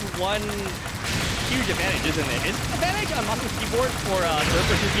guess that is one huge advantage, isn't it? Is it an advantage on mouse and keyboard for third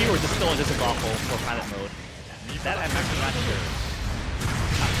person view, or is it still just as awful for pilot mode? That I'm actually not sure.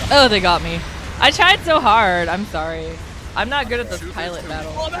 Oh, they got me. I tried so hard. I'm sorry. I'm not good at this pilot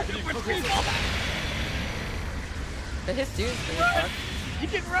battle. But his dude's pretty fucked. You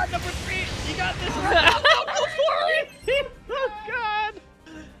can run, number 3. You got this. Run. Go forward. Oh god.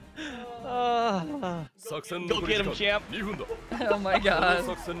 Go get him, champ. Oh my god.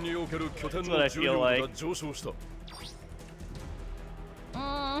 That's what I feel like.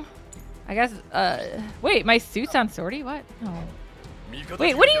 I guess, wait, my suit's on sortie? What? No.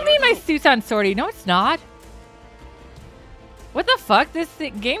 Wait, what do you mean my suit's on sortie? No, it's not. What the fuck? This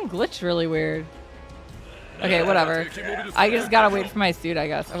game glitched really weird. Okay, whatever. I just gotta wait for my suit, I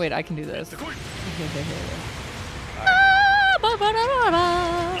guess. Oh wait, I can do this. Oh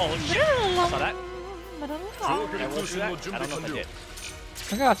shit! I saw that. I will do that. I don't know if I did.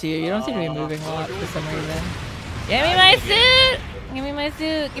 I'll go after you. You don't seem to be moving a lot for some reason. Give me my suit! Give me my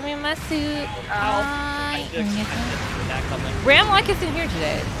suit! Give me my suit! Ramlock isn't here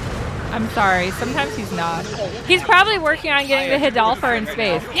today. I'm sorry. Sometimes he's not. He's probably working on getting the Hidalfer in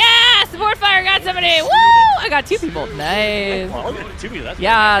space. Yeah! Support fire got somebody! Woo! I got 2 people. Nice.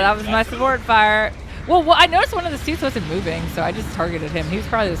 Yeah, that was my support fire. Well, I noticed one of the suits wasn't moving, so I just targeted him. He was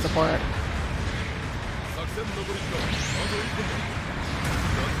probably the support.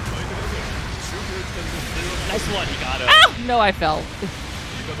 Nice one, he got him. Ow! No, I fell.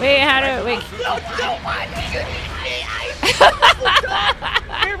 Wait, how do wait?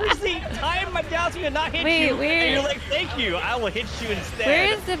 Where was the time my down to not hit you? Where? And you're like, thank you, I will hit you instead.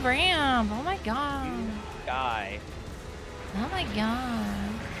 Where is the ramp? Oh my god. Guy. Oh my god.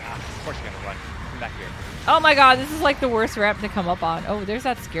 Of course you're gonna run. Come back here. Oh my god, this is like the worst ramp to come up on. Oh, there's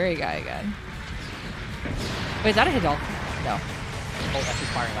that scary guy again. Wait, is that a Hidalgo? No. Oh, that's his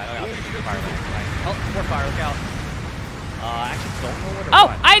firing line. Oh, yeah, his firing line. Right. Oh, more fire, look out. I actually don't know where to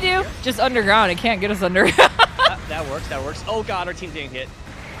run. I do! Just underground. It can't get us underground. that works. Oh god, our team's getting hit.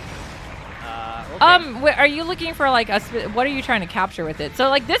 Okay. Are you looking for like what are you trying to capture with it? So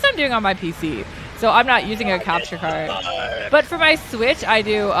like this I'm doing on my PC. So I'm not using a capture card. But for my Switch, I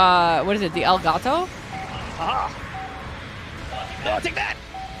do, what is it, the Elgato? Ah. No, take that!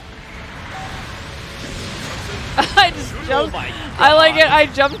 I just jumped. I like it. I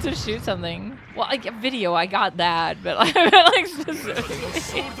jumped to shoot something. Well, like a video, I got that, but I meant like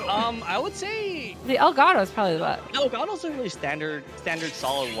specifically. I would say the Elgato is probably the best. Elgato's a really standard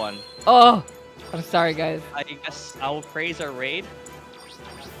solid one. Oh, I'm sorry, guys. I guess I will praise our raid.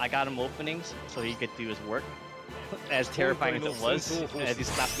 I got him openings so he could do his work. As terrifying as it was, as he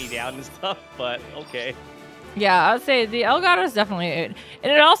slapped me down and stuff, but okay. Yeah, I would say the Elgato is definitely it.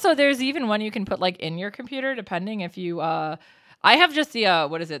 And it also, there's even one you can put like in your computer, depending if you, I have just the,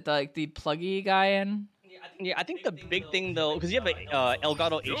 what is it, the pluggy guy in. Yeah, I think the big thing though, because you have a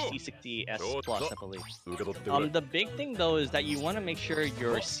Elgato HD60S Plus, I believe. The big thing though is that you want to make sure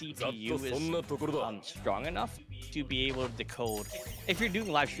your CPU is strong enough to be able to decode. If you're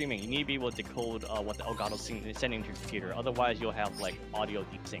doing live streaming, you need to be able to decode what the Elgato's sending to your computer. Otherwise, you'll have like audio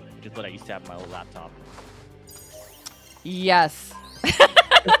deep sync, which is what I used to have on my old laptop. Yes.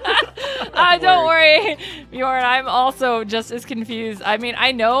 Don't worry. Bjorn, I'm also just as confused. I mean,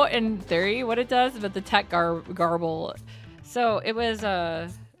 I know in theory what it does, but the tech garble. So it was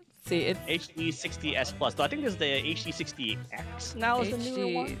let's see, it's HD60S Plus. So I think there's the HD60X now is the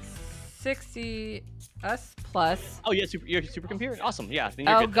newer one. HD60S Plus. Oh yeah, your supercomputer. Awesome. Yeah. Then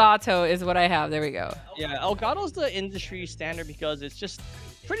you're good. Elgato is what I have. There we go. Yeah, Elgato's the industry standard because it's just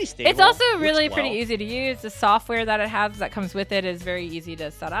pretty stable. It's also really pretty easy to use. The software that it has that comes with it is very easy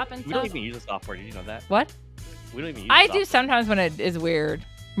to set up and stuff. We don't even use the software. Did you know that? What? We don't even use I do sometimes when it is weird.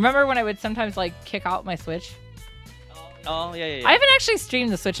 Remember when I would sometimes like kick out my Switch? Oh, yeah. I haven't actually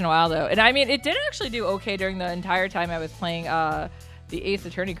streamed the Switch in a while though. And I mean, it did actually do okay during the entire time I was playing the Ace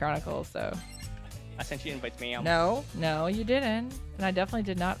Attorney Chronicles, so. I sent you invites, ma'am. No, you didn't. And I definitely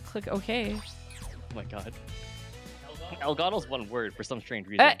did not click okay. Oh my god. Elgato's one word for some strange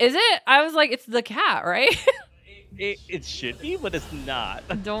reason. Is it? I was like, it's the cat, right? it should be, but it's not.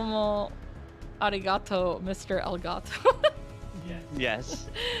 Domo arigato, Mr. Elgato. Yes.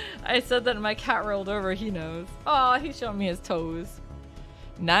 I said that my cat rolled over, he knows. Oh, he's showing me his toes.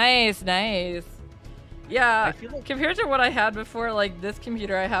 Nice. Yeah, I feel like compared to what I had before, like this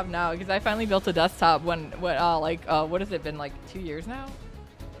computer I have now, because I finally built a desktop what has it been, like 2 years now?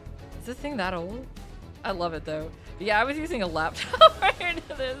 Is this thing that old? I love it though. But yeah, I was using a laptop prior to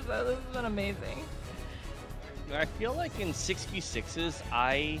this, so this has been amazing. I feel like in 6v6s,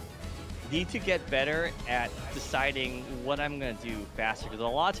 I need to get better at deciding what I'm gonna do faster, because a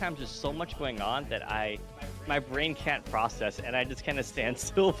lot of times there's so much going on that my brain can't process, and I just kind of stand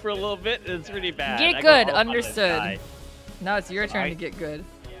still for a little bit. It's really bad. Get good, understood. Now it's your turn to get good.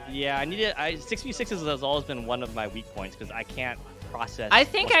 Yeah, I need it. 6v6s has always been one of my weak points because I can't process. I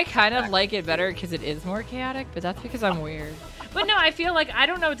think I kind of like it better because it is more chaotic, but that's because I'm weird. But no, I feel like I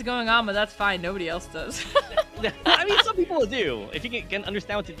don't know what's going on, but that's fine. Nobody else does. I mean, some people do. If you can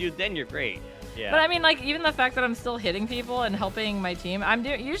understand what to do, then you're great. Yeah. But I mean, like, even the fact that I'm still hitting people and helping my team, I'm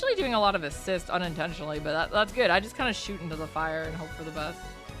usually doing a lot of assist unintentionally, but that's good. I just kind of shoot into the fire and hope for the best.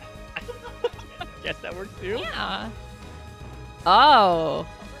 Yes, that works too. Yeah. Oh,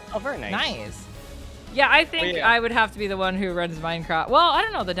 very nice. Nice. Yeah, I think I would have to be the one who runs Minecraft. Well, I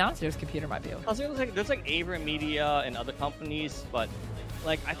don't know. The downstairs computer might be able. There's like Avra Media and other companies, but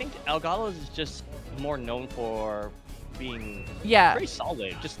like I think Elgato is just more known for being very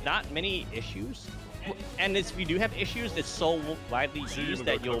solid. Just not many issues. And if you do have issues, it's so widely used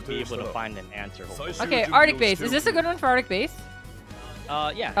that you'll be able to find an answer. Okay, Arctic Base. Is this a good one for Arctic Base?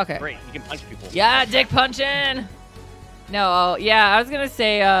 Yeah. Okay. Great. You can punch people. Yeah, dick punching. No, yeah, I was gonna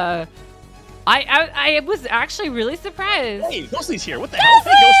say, I was actually really surprised. Hey, Ghostly's here. What the hell?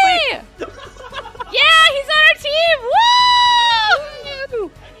 Hey, Ghostly! Yeah, he's on our team.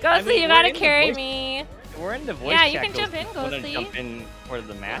 Woo! Ghostly, you gotta carry me. We're in the voice chat. Yeah, you can jump in, Ghostly. Jump in for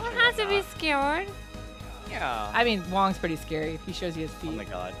the match. You don't have to be scared. Yeah. I mean, Wong's pretty scary. He shows you his feet. Oh my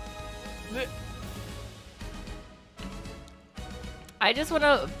god. I just want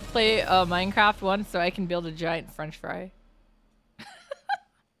to play Minecraft once so I can build a giant French fry.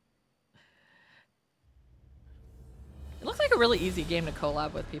 It looks like a really easy game to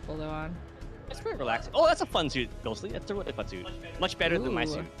collab with people though on. It's very relaxing. Oh, that's a fun suit, Ghostly. That's a really fun suit. Much better than my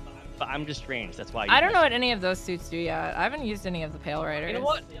suit. But I'm just strange. That's why. I don't know what any of those suits do yet. I haven't used any of the Pale Riders. You know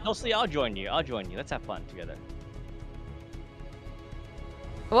what? Ghostly, I'll join you. Let's have fun together.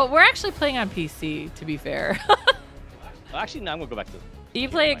 Well, we're actually playing on PC, to be fair. Well, actually, no, I'm gonna go back to. You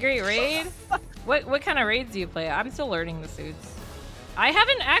play a great raid? What kind of raids do you play? I'm still learning the suits. I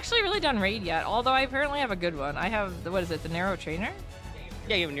haven't actually really done raid yet, although I apparently have a good one. I have, what is it, the Narrow Trainer?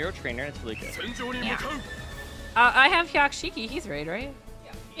 Yeah, you have a Narrow Trainer. It's really good. Yeah. I have Hyakshiki. He's raid, right?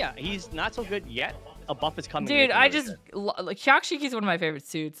 Yeah, he's not so good yet. A buff is coming. Dude, I just like Hyakushiki's one of my favorite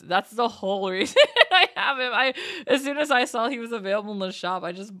suits. That's the whole reason I have him. As soon as I saw he was available in the shop,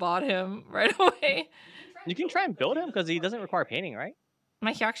 I just bought him right away. You can try and build him because he doesn't require painting, right?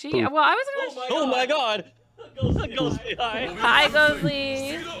 My Hyakushiki? Well, I was gonna. Oh my god! Ghostly, hi. Hi,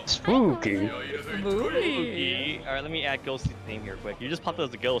 Ghostly. Spooky. Spooky. Alright, let me add Ghostly's name here quick. You just popped up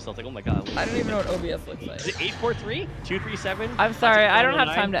as a ghost. I was like, oh my god. I don't even know what OBS looks like. Is it 843 237? I'm sorry, I don't have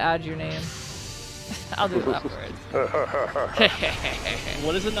time to add your name. I'll do it afterwards.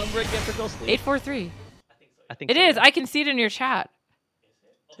 What is the number again for Ghostly? 843. I think it is. I can see it in your chat.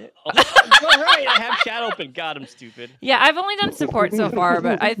 Oh, right, I have chat open. God, I'm stupid. Yeah, I've only done support so far,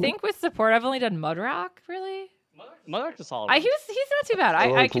 but I think with support I've only done Mudrock. Really? Mudrock's a solid. He's not too bad.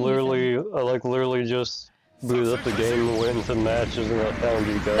 I can literally just boot up the game, went into matches, and I found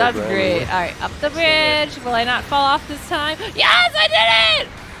you guys. That's great. All right, up the bridge. Will I not fall off this time? Yes, I did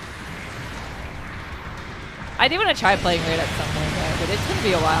it! I do want to try playing raid at some point, though, but it's gonna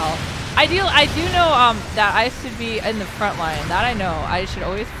be a while. I do know that I should be in the front line. That I know. I should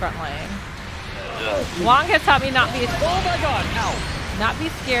always front line. Wong has taught me not be. Oh my god! Ow! Not be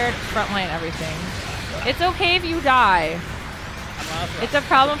scared. Front line everything. It's okay if you die. It's a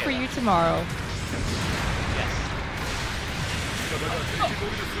problem for you tomorrow. Yes.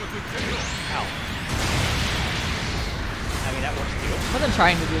 Ow. I mean, that works too. I wasn't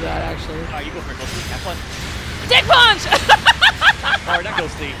trying to do that actually. Alright, you go for Ghostly. Have fun. Dick punch! Alright, not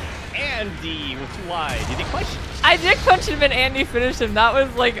Ghostly. Andy with 2 Y. Did he punch? I dick punched him and Andy finished him. That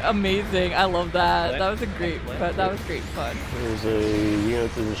was like amazing. I love that. That was a great, but that was great fun. There's a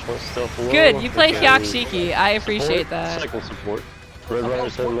unit that just wants stuff below. Good, you play Hyakshiki. I appreciate that. Cycle support. Red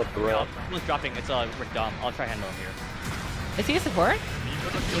Rider's heading up the ramp. One's dropping. It's Rick Dom. I'll try handle him here. Is he a support?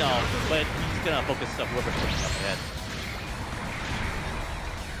 No, but he's gonna focus stuff whoever's pushing up ahead.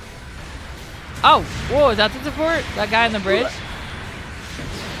 Oh, whoa, is that the support? That guy on the bridge?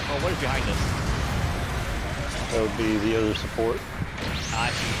 Oh, what is behind us? That would be the other support.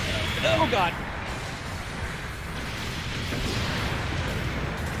 Oh god!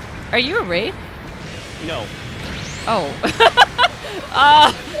 Are you a Wraith? No. Oh.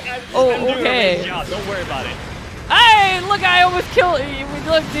 I'm doing a okay. great job. Don't worry about it. Hey, look, I almost killed.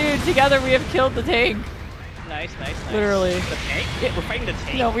 Look, dude, together we have killed the tank. Nice, nice, nice. Literally. The tank? Yeah, we're fighting the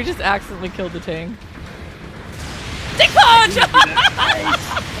tank. No, we just accidentally killed the tank. Dick punch!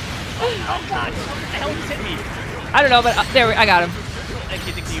 Oh god! The hell just hit me? I don't know, but there, I got him. Thank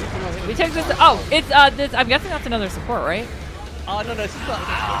you, thank you. We took this. Oh, it's this. I'm guessing that's another support, right? Oh no, no, it's not.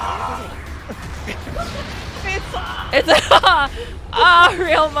 It's a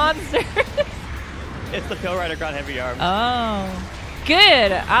real monster. It's the Pill Rider Ground Heavy Arms. Oh,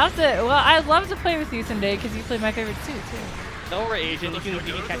 good. Well, I'd love to play with you someday because you play my favorite suit too. Don't worry, Asian. You can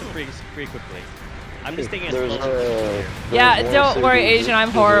catch it pretty quickly. I'm just thinking it's yeah, don't worry, Asian.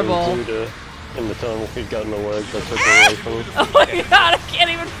 I'm horrible. In the tunnel, he's got no legs. I took it away from him. Oh my god, I can't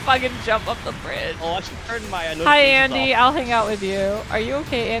even fucking jump up the bridge. Oh, I should turn my Hi, Andy. I'll hang out with you. Are you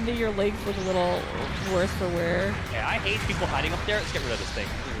okay, Andy? Your legs look a little worse for wear. Yeah, I hate people hiding up there. Let's get rid of this thing.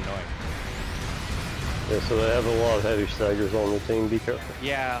 This is annoying. Yeah, so they have a lot of heavy staggers on the team. Be careful.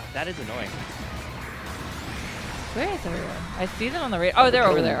 Yeah, that is annoying. Where is everyone? I see them on the radar. Oh, they're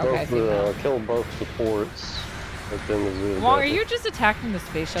over there. Okay, I see them. Killed both supports. Wong, are you just attacking the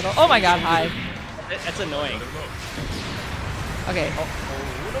space shuttle? Oh my god, hi. That's annoying. Okay.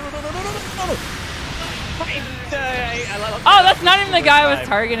 Oh, that's not even the guy I was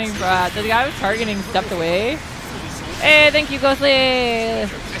targeting, Brad. The guy I was targeting stepped away. Hey, thank you, Ghostly.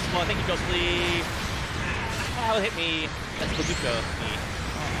 Well, thank you, Ghostly. That will hit me. That's Kojika.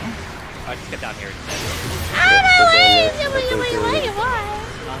 Alright, just get down here.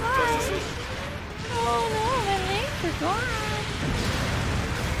 Oh no, my legs are gone.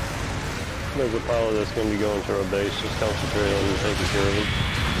 There's a pilot that's going to be going to our base. Just concentrate on taking care of it.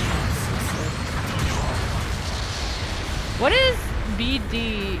 What is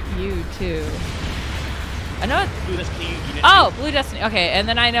BDU2? I know it's Blue Destiny Unit. Oh, Blue Destiny. Okay, and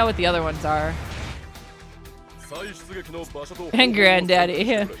then I know what the other ones are. And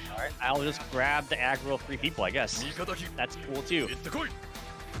Granddaddy. Alright, I'll just grab the aggro 3 people, I guess. That's cool too.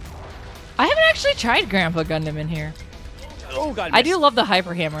 I haven't actually tried Grandpa Gundam in here. Oh god. I do love the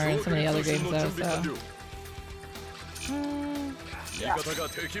Hyper Hammer in some of the other games though, so.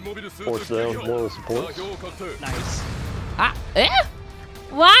 Supports down, one of the supports. Nice. Ah, eh?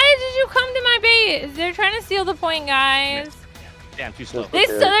 Why did you come to my base? They're trying to steal the point, guys. Damn, too slow. They're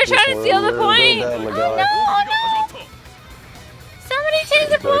trying to steal the point. Oh no, oh no. Somebody take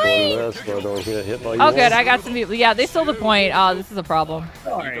the point. Oh good, I got some people. Yeah, they stole the point. Oh, this is a problem.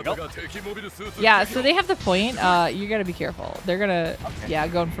 Yeah, so they have the point. You gotta be careful. They're gonna, yeah,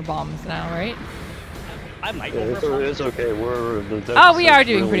 going for bombs now, right? I might go for a bomb. It's okay. Oh, we are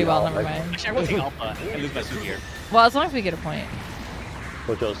doing pretty well. Never mind. Actually, I won't take Alpha. I lose my suit here. Well, as long as we get a point.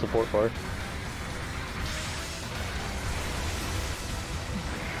 Watch out, support fire.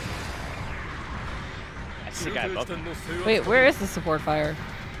 I see the guy above me. Wait, where is the support fire?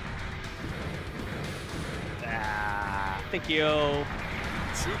 Ah, thank you.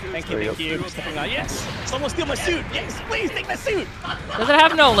 Thank you, thank you. Stepping on. Yes! Someone steal my suit! Yes, please take my suit! Does it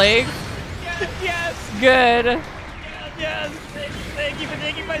have no legs? Yes! Good. Yes! Thank you for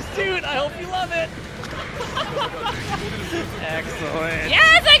taking my suit! I hope you love it! Excellent.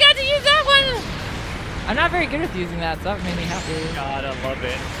 Yes, I got to use that one! I'm not very good at using that, so that made me happy. God, I love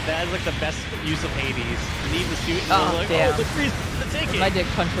it. That is like the best use of Hades. You need the suit and oh, like, damn. oh, the freeze to take it. My dick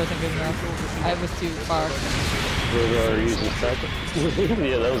punch wasn't good enough. I was too far.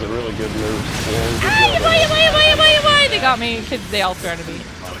 Yeah, that was a really good move. Ah, why? They got me. Kids, they all surrounded me.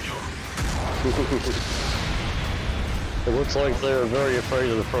 It looks like they're very afraid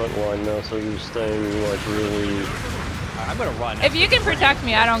of the front line now, so you're staying like really. I'm gonna run. If you can protect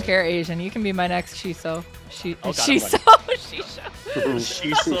me, I don't care, Asian. You can be my next Shiso. God, Shiso.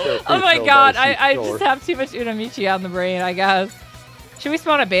 Shiso. Oh my god, I just have too much Unamichi on the brain, I guess. Should we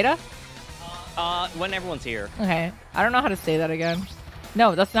spawn a beta? When everyone's here. Okay. I don't know how to say that again.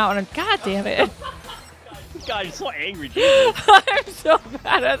 No, that's not what I'm. God damn it. God, you're so angry, dude. I'm so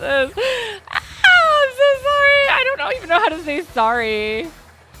bad at this. I'm so sorry. I don't even know how to say sorry.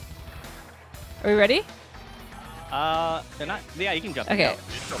 Are we ready? They're not. Yeah, you can jump. Okay.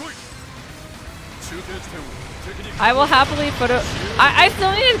 I will happily photo. I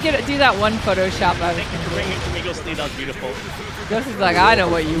still need to do that one Photoshop. I was thinking. Ghost Lee, that was beautiful. Ghost is like, I know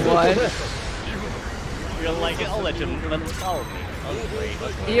what you want. You're like, I'll let him follow me. That was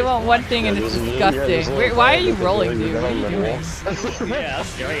great. You want one thing and it's disgusting. Why are you rolling, dude? What are you doing? Yeah,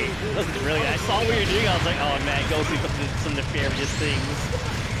 that's great. That's really. I saw what you're doing. I was like, oh man, Ghost Lee put some nefarious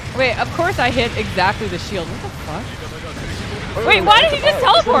things. Wait, of course I hit exactly the shield. What the fuck? Wait, why did he just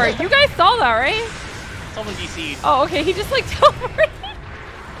teleport? You guys saw that, right? Someone DC'd. Oh, okay. He just like teleported.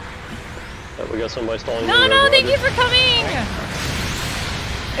 We got somebody stalling. No, thank you for coming.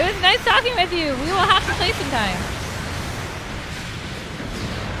 It was nice talking with you. We will have to play sometime.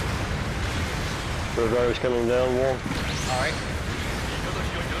 The driver's coming down wall. Alright.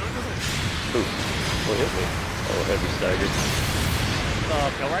 Ooh, what hit me? Oh, heavy stagger.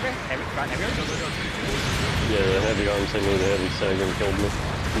 Kill Rider? Heavy arm? Yeah, the heavy arm sent me the heavy stagger and killed me.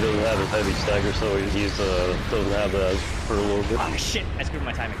 He doesn't have his heavy stagger, so he's doesn't have that for a little bit. Oh shit! I screwed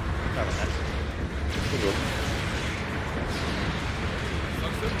my timing. Sorry about that.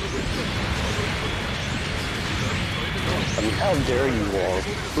 I mean, how dare you walk?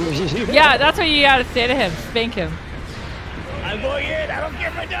 Yeah, that's what you gotta say to him. Spank him. I'm going in. I don't care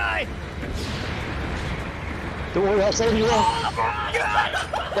if I die. Don't worry, I'll save you all.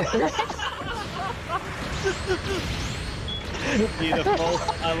 Beautiful.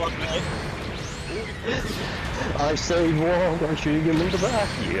 I love it. I saved Wong. I'm shooting him in the back.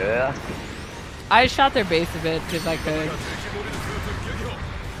 Yeah. I shot their base a bit because I could.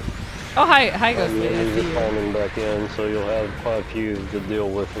 Oh, hi, Ghost. Yeah, you're just calling back in, so you'll have quite a few to deal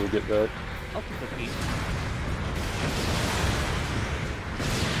with when you get back. Okay.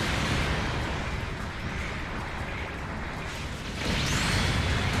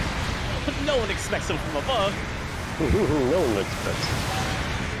 No one expects them from above. No one expects.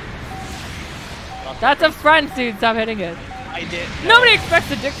 That's a front, dude. Stop hitting it. I did. Nobody expects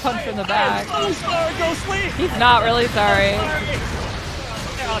a dick punch from the back. I'm so sorry, Ghostly. He's not really sorry.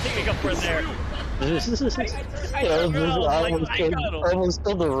 I'll take a go for it there. I was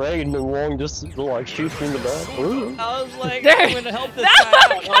still the rain and Wong just like shoots me in the back. Ooh. I was like, There. I'm gonna help this guy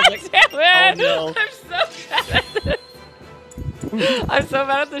out. I was like, Damn it. oh no. I'm so bad at this. I'm so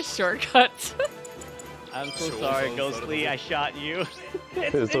bad at the shortcuts. I'm so sorry, Ghostly. I shot you.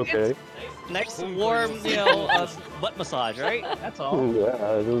 It's okay. Nice warm, butt massage, right? That's all.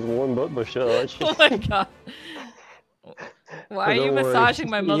 Yeah, it was one butt massage. Oh my god. Why are you massaging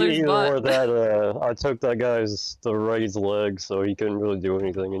my mother's butt? Or that, I took that guy's the raised leg, so he couldn't really do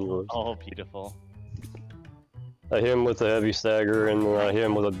anything anyways. Oh, beautiful. I hit him with a heavy stagger, and then I hit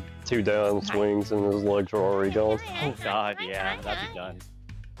him with a 2 down swings, and his legs were already gone. Oh god, yeah, that'd be done.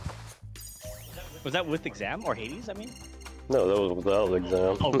 Was that with exam or Hades? I mean. No, that was without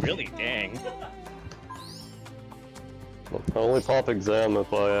exam. Oh really? Dang. I only pop exam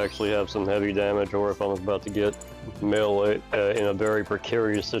if I actually have some heavy damage, or if I'm about to get melee in a very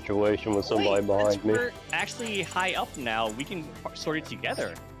precarious situation with somebody behind me. We're actually high up now. We can sort it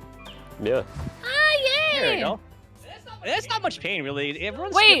together. Yeah. Ah, yay! There we go. That's not much pain, really.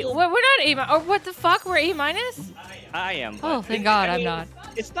 Everyone's Wait, still... we're not A minus. Or what the fuck? We're A minus? I am. Oh, thank God, I mean, I'm not.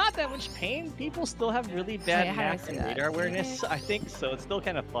 It's not that much pain. People still have really bad Wait, how do I map say and that? radar awareness, I think, so it's still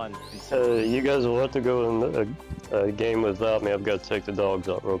kind of fun. You guys will have to go in a game without me. I've got to take the dogs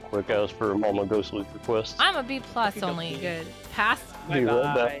out real quick. As for Mama Ghostly's request. I'm a B plus only. Good. Pass.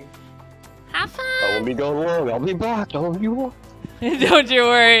 Bye-bye. Have fun. I won't be gone long. I'll be back. Don't you worry. Don't you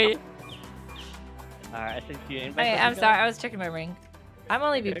worry. Alright, I think you invite Hey, I'm sorry. I was checking my ring. I'm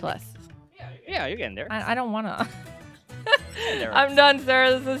only B plus. Yeah, you're getting there. I don't wanna. There. I'm done,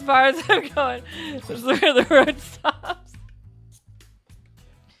 sir. This is as far as I'm going. This is where the road stops.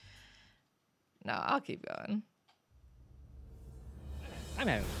 No, I'll keep going. I'm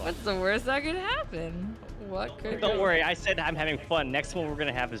having fun. What's the worst that could happen? What could? Don't worry, I said I'm having fun. Next one we're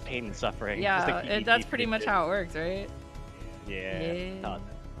gonna have is pain and suffering. Yeah, Just like that's pretty much how it works, right? Yeah.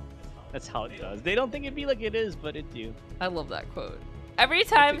 That's how it does. They don't think it'd be like it is, but it do. I love that quote. Every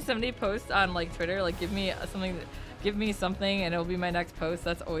time somebody posts on like Twitter, like give me something, and it'll be my next post.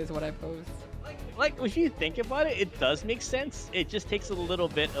 That's always what I post. Like, if you think about it, it does make sense. It just takes a little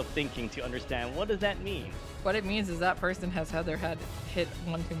bit of thinking to understand what does that mean. What it means is that person has had their head hit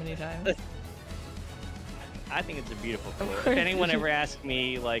one too many times. I think it's a beautiful quote. If anyone ever asks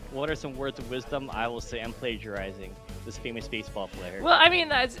me, like, what are some words of wisdom, I will say I'm plagiarizing this famous baseball player. Well, I mean,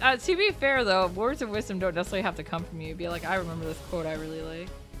 that's, to be fair, though, words of wisdom don't necessarily have to come from you. Be like, I remember this quote I really like.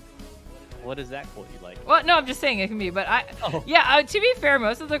 What is that quote you like? Well, no, I'm just saying it can be, but yeah, to be fair,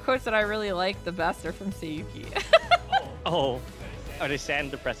 most of the quotes that I really like the best are from Sayuki. Oh, are they sad and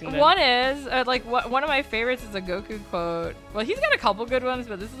depressing then? One is, one of my favorites is a Goku quote. Well, he's got a couple good ones,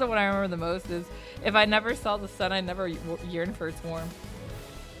 but this is the one I remember the most is, if I never saw the sun, I never yearned for its warmth.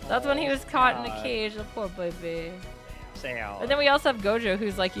 That's when he was caught in a cage, the poor baby. And then we also have Gojo,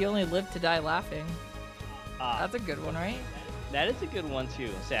 who's like, you only live to die laughing. That's a good one, right? That is a good one too.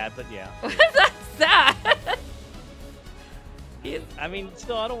 Sad, but yeah. That's sad. I mean,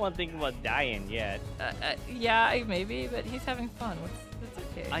 still, I don't want to think about dying yet. Yeah, maybe, but he's having fun. It's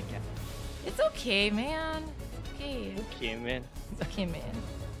okay. I can't. It's okay, man. It's okay. Okay, man. It's okay, man.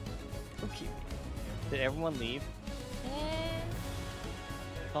 Okay. Did everyone leave? Eh.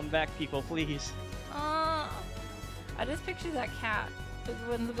 Come back, people, please. I just picture that cat.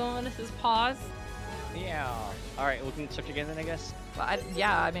 When the going with his paws. Yeah. All right, we can switch again then, I guess. Well,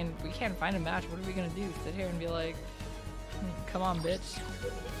 yeah, I mean, we can't find a match. What are we gonna do? Sit here and be like, come on, bitch.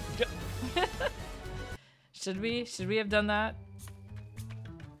 Should we have done that?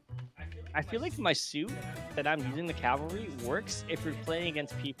 I feel like my suit that I'm using, the cavalry, works if you're playing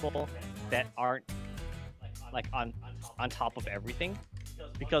against people that aren't like on top of everything.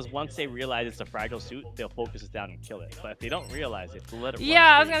 Because once they realize it's a fragile suit, they'll focus it down and kill it. But if they don't realize it, let it.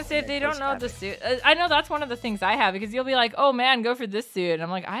 Yeah, I was gonna say if they don't know the suit, I know that's one of the things I have because you'll be like, "Oh man, go for this suit," and I'm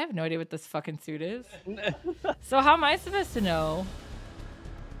like, "I have no idea what this fucking suit is." So how am I supposed to know?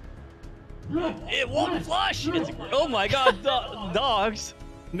 It won't flush. Oh my god, dogs!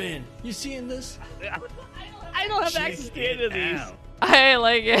 Man, you seeing this? I don't have access to any of these. I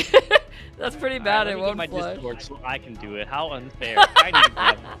like it. That's pretty bad. Right, it won't my flush. Discord so I can do it. How unfair! I need to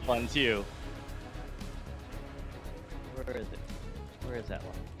have fun too. Where is it? Where is that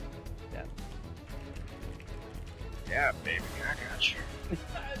one? Yeah. Yeah, baby, I got you.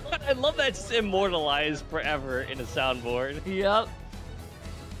 I love that it's immortalized forever in a soundboard. Yep.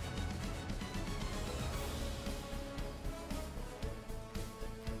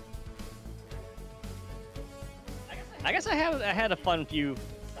 I guess I had a fun few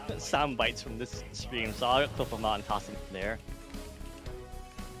sound bites from this stream, so I'll clip them out and toss them there.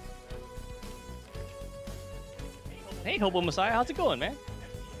 Hey, Hobo Messiah, how's it going, man?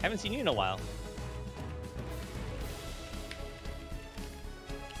 Haven't seen you in a while.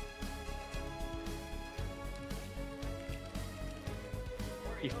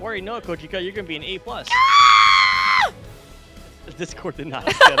 Before you know it, Kojika, you're gonna be an A+. Discord did not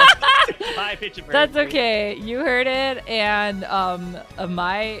set up. I pitch it. That's okay. You heard it, and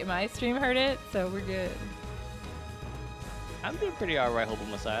my stream heard it, so we're good. I'm doing pretty alright, Hobo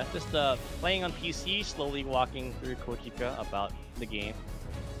Messiah. Just playing on PC, slowly walking through Kojika about the game,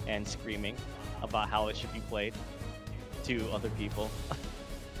 and screaming about how it should be played to other people.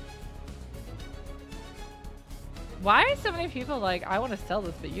 Why are so many people like, I want to sell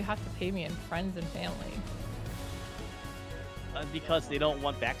this, but you have to pay me in friends and family? Because they don't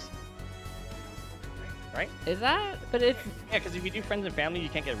want backs. Right? Is that? But it's... Yeah, because if you do friends and family, you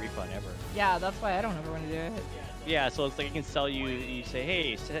can't get a refund ever. Yeah, that's why I don't ever want to do it. Yeah, so it's like you can sell you say,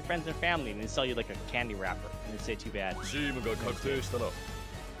 hey, friends and family, and they sell you like a candy wrapper, and they say too bad. チームが確定したら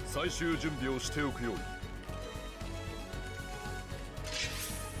最終準備をしておくように。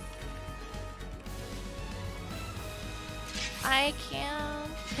I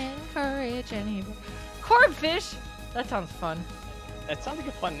can't encourage anymore. Corpfish? That sounds fun. That sounds like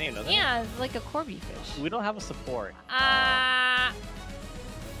a fun name, doesn't it? Yeah, it's like a Corby fish. We don't have a support.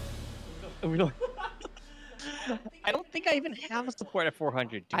 We don't. I don't think I even have a support at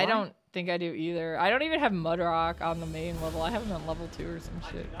 400. I don't think I do either. I don't even have Mudrock on the main level. I have him on level 2 or some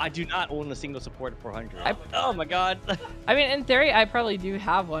shit. I do not own a single support at 400. Oh my god. I mean, in theory, I probably do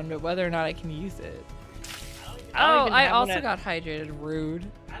have one, but whether or not I can use it. I also got hydrated. Rude.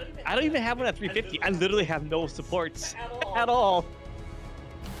 I don't even have one at 350. I literally have no supports at all.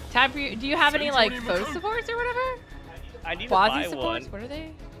 Time for you. Do you have any like faux supports or whatever? I need to buy supports? one. What are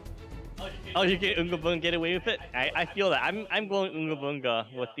they? Oh, you get Unga Bunga get away with it? I feel that. I'm going Unga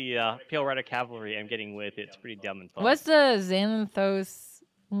Bunga with the Pale Rider Cavalry. I'm getting with it. It's pretty dumb and fun. What's the Xanthos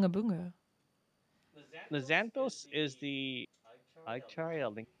Unga Bunga? The Xanthos is the I try a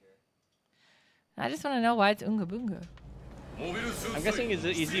link. I just want to know why it's Unga Boonga. I'm guessing is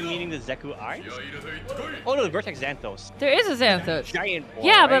he meaning the Zeku Eyes? Oh no, the Vertex Xanthos. There is a Xanthos. Giant boy,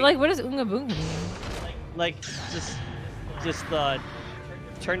 Yeah, but right? like, what does Unga Boonga mean? Like just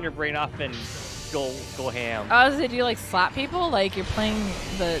turn your brain off and go ham. Oh, so do you like slap people? Like you're playing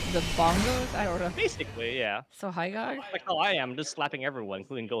the bongos? I don't know. Basically, yeah. So high guard? Like how I am, just slapping everyone,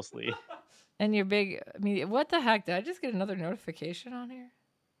 including Ghostly. And your big, I mean, what the heck? Did I just get another notification on here?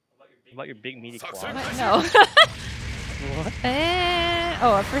 About your big meaty claw. What? No. What?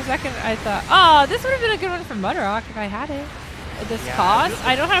 Oh, for a second I thought, oh, this would have been a good one for Mudrock if I had it. At this cost,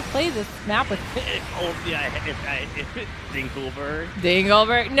 I know how to play this map with Oh yeah, Dingleberg.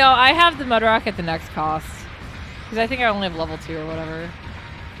 Dingleberg. No, I have the Mudrock at the next cost. Because I think I only have level 2 or whatever.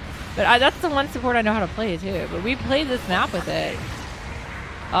 But that's the one support I know how to play too. But we played this map with it.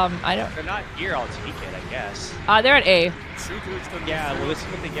 I don't. They're not here, I'll take it, I guess. They're at A. Yeah, well, this is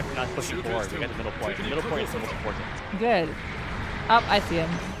what they get for not pushing forward. We got the middle point. The middle point is the most important. Good. Oh, I see him.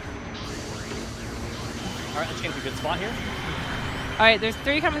 Alright, let's get into a good spot here. Alright, there's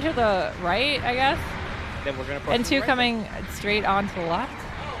 3 coming to the right, I guess. Then we're gonna approach And 2 right. coming straight on to the left.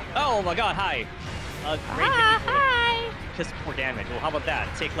 Oh my god, hi. Great Hi. just 4 damage. Well, how about that?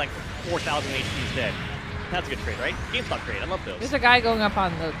 Take like 4,000 HP instead. That's a good trade, right? GameStop trade. I love those. There's a guy going up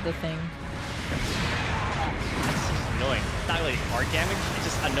on the thing. That's annoying. It's not really hard damage. It's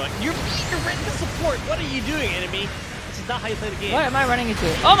just annoying. You're ready to support. What are you doing, enemy? This is not how you play the game. What am I running into?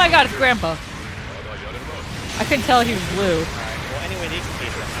 Oh my god, it's Grandpa. I couldn't tell he was blue. Alright, well, anyway, in each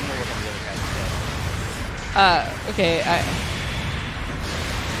case, I'm gonna work on the other guys instead. Okay,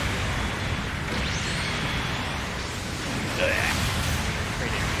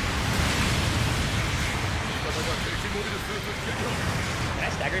 Can I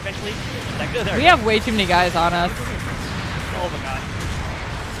stagger eventually? There. we have way too many guys on us. Oh my god.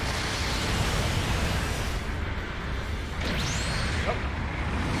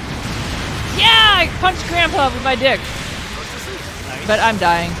 Yeah, I punched Grandpa with my dick. Nice. But I'm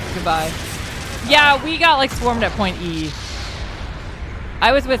dying. Goodbye. Yeah, we got like swarmed at point E.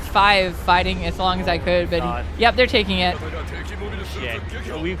 I was with 5 fighting as long as I could, but yep, they're taking it. Shit.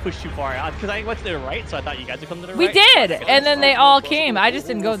 We pushed too far out because I went to the right, so I thought you guys would come to the We right. did, and then they all came. I just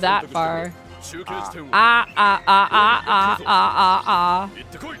didn't go that far.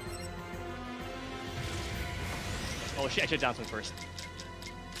 Oh shit, I should have done some first.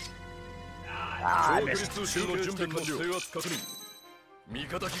 I missed.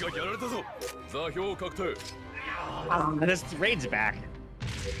 This raid's back.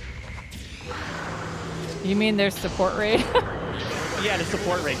 You mean there's support raid? Yeah, the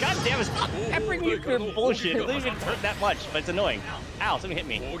support raid. God damn it, stop peppering me for bullshit. It doesn't even hurt that much, but it's annoying. Ow, something hit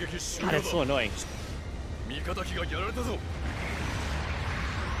me. God, it's so annoying. Ugh.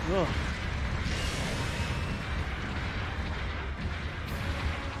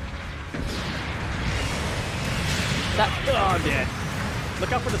 Oh, I'm dead.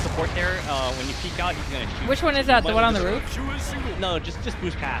 Look out for the support there. When you peek out, he's gonna shoot. Which one is that? The one on the roof? No, just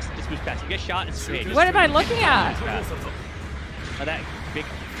boost past. Just boost past. You get shot, it's straight. What am I looking at? That big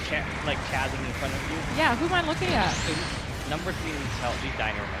chasm in front of you. Yeah, who am I looking at? Number 3 needs help. He's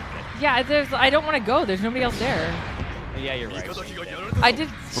dying right Yeah, I don't want to go. There's nobody else there. Yeah, you're right. I did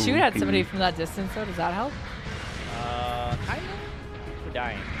shoot at somebody from that distance, though. Does that help? Kind of. We're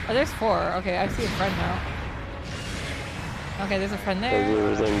dying. Oh, there's 4. Okay, I see a friend now. Okay, there's a friend How's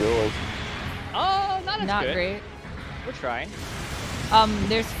there. everything going? Oh, not as Not good. great. We're trying.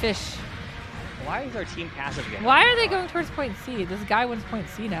 There's fish. Why is our team passive again? Why are they going towards point C? This guy wants point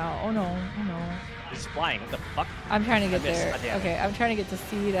C now. Oh no, oh no. He's flying. What the fuck? I'm trying to get missed. there. God damn it. Okay, I'm trying to get to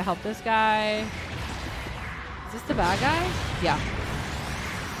C to help this guy. Is this the bad guy? Yeah.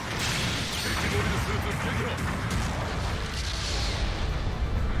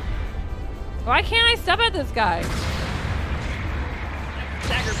 Why can't I step at this guy?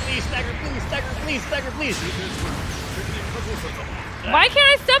 Stagger, please, stagger, please, stagger, please, stagger, please. Why can't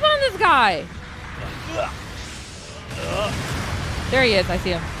I step on this guy? There he is. I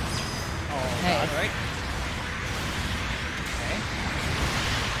see him. Oh, Hey. God, right? Okay.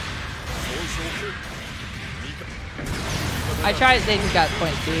 I tried. They just got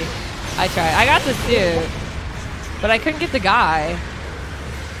point C. I tried. I got the suit, but I couldn't get the guy.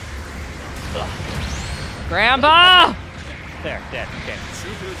 Grandpa! There, dead. Okay.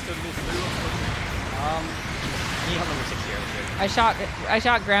 Need help number 6 here. I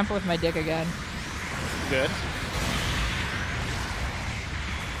shot Grandpa with my dick again. Good.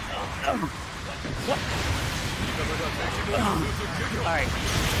 What? Alright.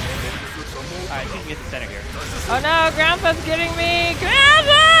 Alright, you can get the center here. Oh no, Grandpa's getting me!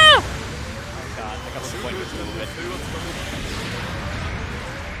 Grandpa! Oh god, I got the point just a little bit.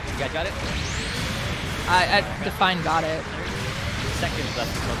 You guys got it? I Define got it. Seconds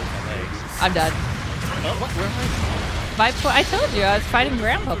left to cover my legs. I'm dead. Oh, what? Where am I? By I told you, I was fighting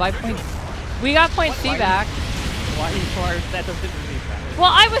Grandpa by point. We got point C back. Why are you far? That doesn't mean that.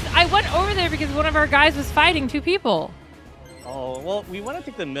 Well, I went over there because one of our guys was fighting 2 people. Oh, well, we want to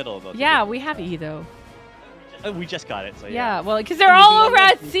take the middle, though. Yeah, we have E though. We just got it, so Yeah, yeah. well, because they're all over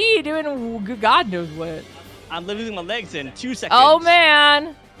at C doing God knows what. I'm losing my legs in 2 seconds. Oh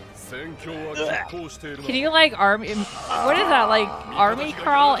man. Can you like army? What is that, like army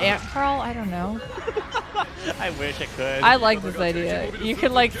crawl, ant crawl? I don't know. I wish I could. I like this idea. You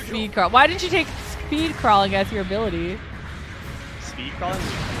could like speed crawl. Why didn't you take speed crawling as your ability? Speed crawling?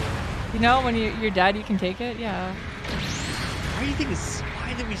 You know, when you're dead, you can take it. Yeah. Why do you think this?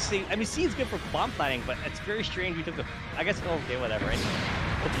 Why did we say? I mean, C is good for bomb fighting, but it's very strange. We took the. I guess. Oh, okay, whatever. Right?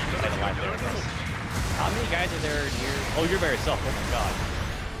 Hope you fight alive there. I guess. How many guys are there near? Oh, you're by yourself. Oh my god.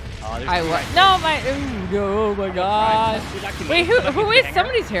 I was. No, my. Oh my god. Wait, who is?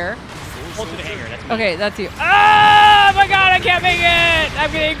 Somebody's here. Hold to the hanger. That's me. Okay, that's you. Oh my god, I can't make it.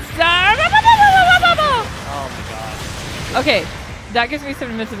 I'm getting stuck. Oh my god. Okay, that gives me some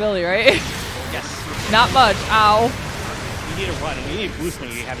invincibility, right? Yes. Not much. Ow. You need to run. You need a boost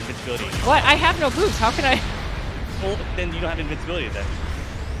when you have invincibility. What? I have no boost. How can I? Well, then you don't have invincibility then.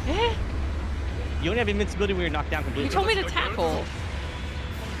 Eh? You only have invincibility when you're knocked down completely. You told me to tackle.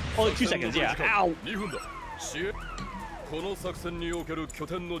 Oh, 2 seconds. Yeah. Ow. The The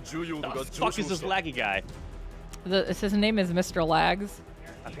fuck is this laggy guy? His name is Mr. Lags.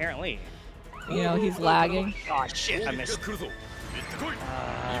 Apparently. You know, he's lagging. Oh shit, I missed. Oh,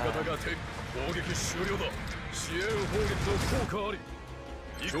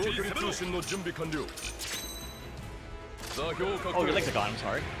 your legs are gone. I'm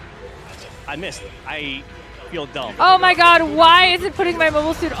sorry. I missed. I feel dumb. Oh my god, why is it putting my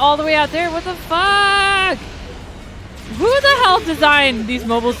mobile suit all the way out there? What the fuck? Who the hell designed these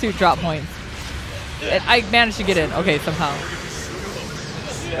mobile suit drop points? I managed to get in. Okay, somehow.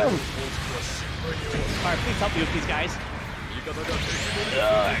 Alright, please help me with these guys.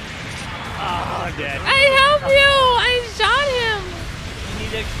 I'm dead. I help you! I shot him! You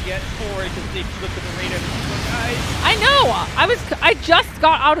need to get forward because they look at the radar. Guys. I know! I just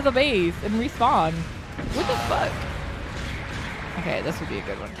got out of the base and respawned. What the fuck? Okay, this would be a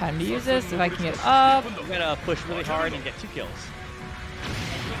good one. Time to use this if I can get up. I'm gonna push really hard and get 2 kills.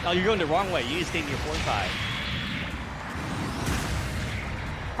 Oh, you're going the wrong way. You need to stay near 4 and 5.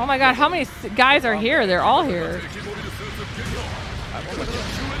 Oh my god, how many guys are here? They're all here.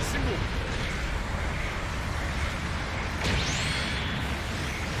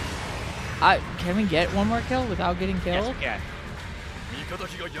 Can we get one more kill without getting killed? Yes, we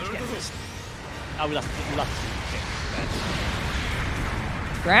can. Oh, we lost.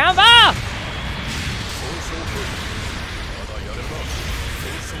 Grandpa!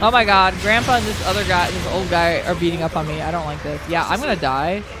 Oh my god, Grandpa and this other guy, this old guy are beating up on me. I don't like this. Yeah, I'm gonna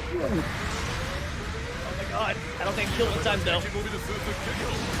die. Oh my god, I don't think I killed one time though.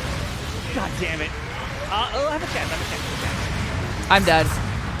 God damn it. Oh, I have a chance, I'm dead.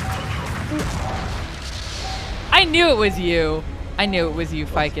 I knew it was you. I knew it was you,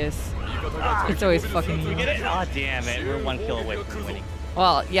 Ficus. It's always fucking you. Get it? Oh, damn it. We're 1 kill away from winning.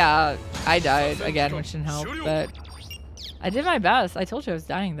 Well, yeah, I died again, which didn't help, but I did my best. I told you I was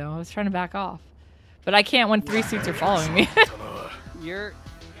dying, though. I was trying to back off. But I can't when 3 suits are following me. You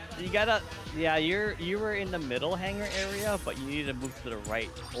were in the middle hangar area, but you need to move to the right.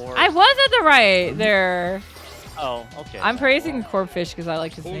 Or I was at the right there. Oh, okay. I'm praising Corpfish because I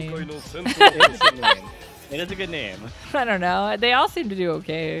like his name. It is a good name. It is a good name. I don't know. They all seem to do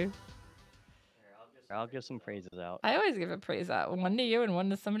okay. I'll give some praises out. I always give a praise out. One to you and one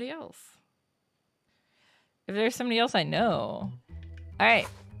to somebody else. If there's somebody else I know. Alright.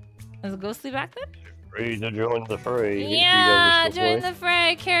 Is Ghostly back then? Ready to join the fray. Yeah, join the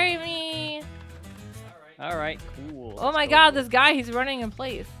fray. Carry me. Alright, cool. Oh my god, this guy, he's running in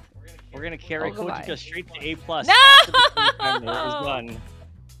place. We're gonna carry Kojika straight to A+. No! It's done.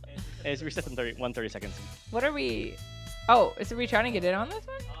 It's reset in 130 seconds. What are we... Oh, is we trying to get in on this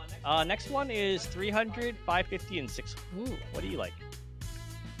one? Next one is 300, 550, and 6. Ooh, what do you like?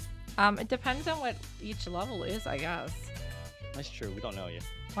 It depends on what each level is, I guess. That's true. We don't know yet.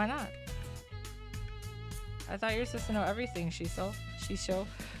 Why not? I thought you were supposed to know everything, Shiso.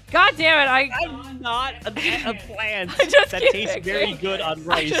 God damn it, I'm not a plant that tastes very good on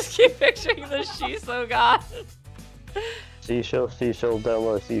rice. I just keep picturing the Shiso god. Seashell, down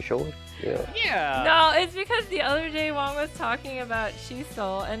low, seashore. Yeah. Yeah. No, it's because the other day Wong was talking about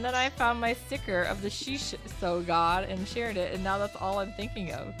Shiso, and then I found my sticker of the Shiso god and shared it, and now that's all I'm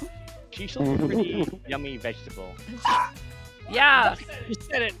thinking of. She's a pretty yummy vegetable. Yeah. You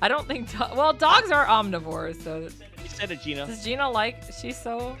said it. I don't think well, dogs are omnivores, so You said it, Gina. does Gina like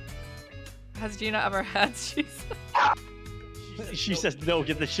Shiso? Has Gina ever had Shiso? She says no.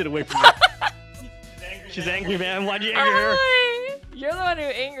 Get this shit away from me. She's angry, man. Why'd you anger her? Hi. You're the one who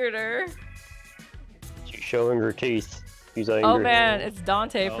angered her. She's showing her teeth. She's angry. Oh man, it's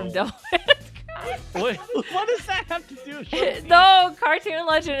Dante from Devil What does that have to do with it? No, Cartoon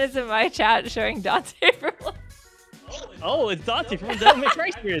Legend is in my chat showing Dante from Oh, it's Dante from Devil May Cry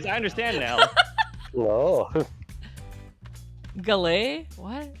series. I understand now. No. Galay?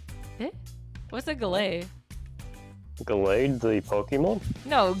 What? Eh? What's a Galay? Gallade, the Pokemon?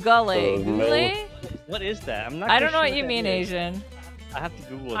 No, Galay. Goulet? What is that? I'm not. I don't know sure what you that mean, is. Asian. I have to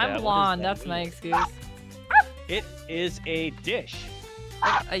Google that. I'm What does blonde, that that's mean? my excuse. It is a dish.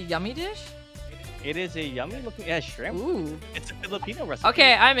 A yummy dish? It is a yummy looking shrimp. Ooh. It's a Filipino recipe.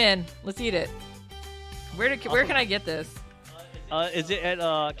 Okay, I'm in. Let's eat it. Where can I get this? Is it at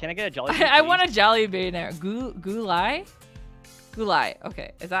can I get a Jolly? I want a jelly bean there. Gulai? Gulai.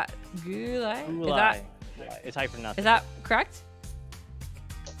 Okay. Is that gulai? It's how you pronounce Is it. that correct?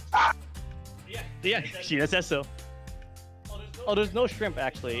 Yeah, she says so. Oh, there's no shrimp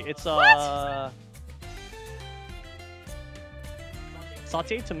actually. It's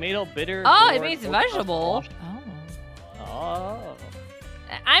sauteed tomato, bitter. Oh, it gourd, means okra, vegetable. squash. Oh. Oh.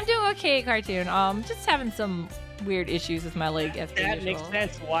 I'm doing okay, Cartoon. Just having some weird issues with my leg as per That usual. makes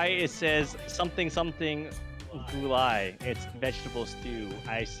sense why it says something gulai. It's vegetable stew.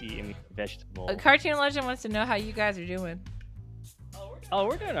 I see in vegetable. Cartoon Legend wants to know how you guys are doing. Oh,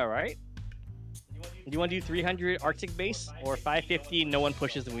 we're doing alright. Do you want to do 300 Arctic base? Or 550, no one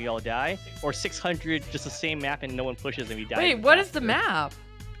pushes and we all die? Or 600, just the same map and no one pushes and we die? Wait, what is the map?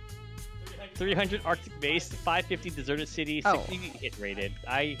 300 Arctic base, 550 deserted city, Oh. 60 hit rated.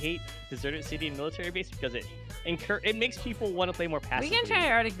 I hate deserted city and military base because it makes people want to play more We passively. can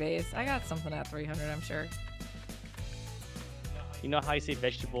try Arctic Base. I got something at 300, I'm sure. You know how you say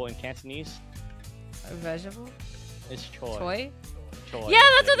vegetable in Cantonese? A vegetable? It's choy. Toy? Choy. Yeah,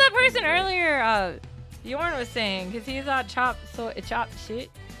 that's what that person earlier, Yorn was saying, because he's on chop shit.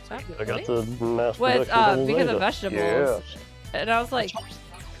 Chop, I got what? the mass Was, production because of data. vegetables. And I was like,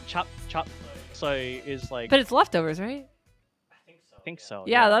 Chop. So it's like. but it's leftovers, right? I think so.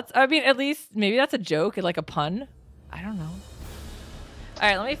 Yeah, that's, I mean, at least, maybe that's a joke, like a pun. I don't know.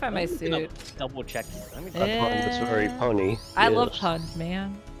 Alright, let me find my suit. Double check. Let me. I find this very punny. I love yes. puns,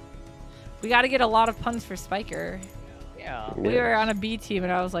 man. We gotta get a lot of puns for Spiker. Yeah. We were on a B team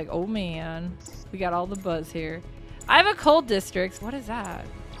and I was like, oh man, we got all the buzz here. I have a cold district. What is that?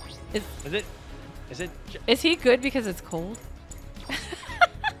 Is he good because it's cold?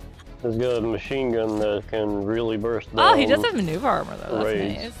 He's got a machine gun that can really burst down. Oh, he does have maneuver armor though. That's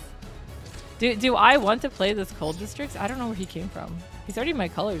raids. nice. Do I want to play this cold district? I don't know where he came from. He's already my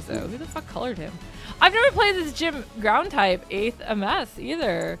colors though. Who the fuck colored him? I've never played this gym ground type 8th MS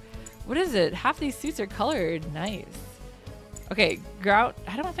either. What is it? Half these suits are colored. Nice. Okay, ground.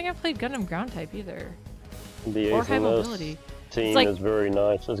 I don't think I've played Gundam ground type either. The Or high AFMS mobility. team like- is very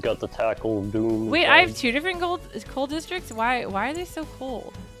nice. It's got the tackle doom. Wait, I have 2 different cold districts. Why are they so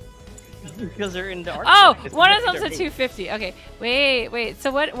cold? Because they're in the Arctic. Oh, It's one of their them's a base. 250. Okay, wait. So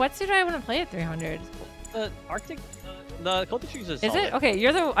what suit do I want to play at 300? The Arctic. The cold districts are Is solid. it? Okay,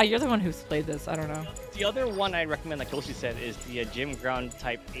 you're the one who's played this. I don't know. The other one I recommend, like Kelsey said, is the gym ground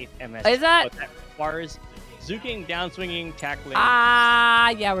type 8 MS. Is that- But that requires zuking, downswinging, tackling.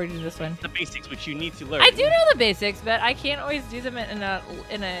 Yeah, we're doing this one. The basics which you need to learn. I do know the basics, but I can't always do them in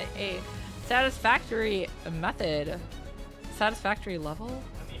a satisfactory method. Satisfactory level?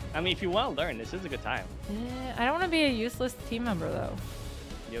 I mean, if you want to learn, this is a good time. Yeah, I don't want to be a useless team member though.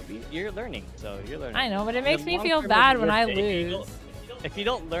 You're learning, so you're learning. I know, but it makes The me long feel term bad is when worth I it. lose. If you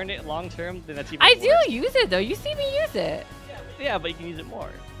don't learn it long term, then that's even I worse. do use it though. You see me use it. Yeah, but you can use it more.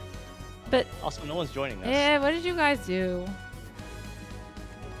 But Also, no one's joining us. yeah, what did you guys do?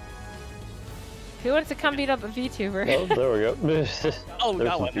 Who wants to come beat up a VTuber? Oh, there we go. Oh, There's that some one,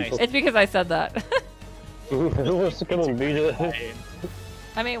 nice. people. It's because I said that. Who wants to come and beat it?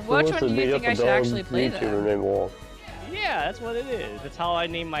 I mean, Who which wants one to do you beat think up I a should dog actually play YouTuber then? named Walt? Yeah, that's what it is. That's how I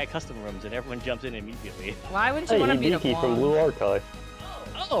name my custom rooms, and everyone jumps in immediately. Why wouldn't you Hey, want to beat up Hibiki from Wong? Blue Archive.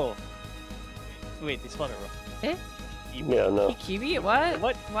 Oh! Wait, they spelled it wrong. Eh? Yeah, no. Kiwi? What?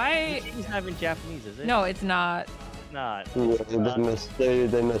 What? Why? It's not in Japanese, is it? No, it's not. It's not. Yeah, It's not.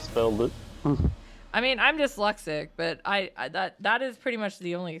 they misspelled it. I mean, I'm dyslexic, but that is pretty much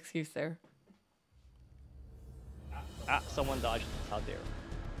the only excuse there. Ah, someone dodged out there.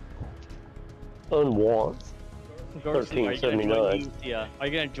 Unwants. Are you 1379.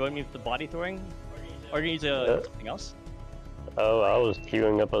 gonna join me with the body throwing? Or are you gonna use something else? Oh, I was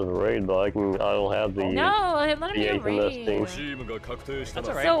queuing up as a raid, but I don't have the. No, let him the be a 8th MS raid. team. チームが確定した That's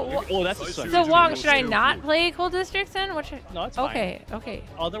な alright. So, Oh, that's a So Wong, should I not play Cold Districts then? What should? No, it's fine. Okay, okay.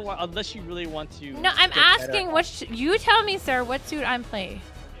 Otherwise, unless you really want to. No, I'm get better asking at- what you tell me, sir. What suit I'm playing?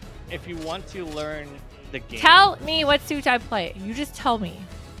 If you want to learn the game. Tell me what suit I play. You just tell me.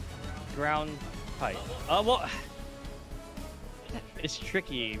 Ground type. Well. It's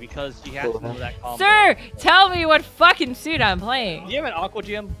tricky because you have to know that combo. Sir, tell me what fucking suit I'm playing. Do you have an aqua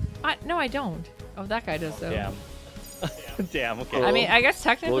gym? No, I don't. Oh, that guy does though. Damn. Damn. Okay. I mean, I guess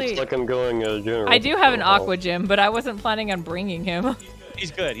technically, Looks like I'm going general. I do have an aqua gym, but I wasn't planning on bringing him.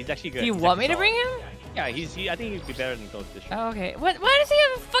 He's good. He's actually good. Do you He's want me to actually bring him? solid. Yeah, I think he'd be better than Ghost District. Oh, okay. Why does he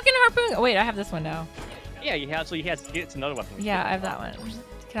have a fucking harpoon? Oh, wait, I have this one now. Yeah, you have. So he has. It's another weapon. Yeah, I have that one.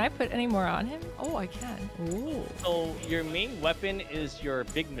 Can I put any more on him? Oh, I can. Ooh. So your main weapon is your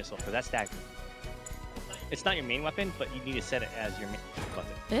big missile for that stagger. It's not your main weapon, but you need to set it as your main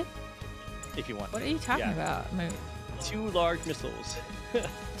weapon. If you want. What are you talking about? 2 large missiles.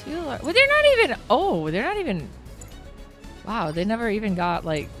 2 large. Well, they're not even. Oh, they're not even. Wow, they never even got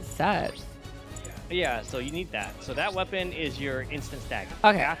like set. Yeah, so you need that. So that weapon is your instant stagger.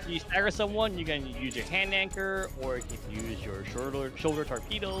 Okay. After you stagger someone, you can use your hand anchor, or you can use your shoulder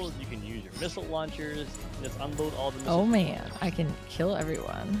torpedoes. You can use your missile launchers. Just unload all the missiles. Oh man, I can kill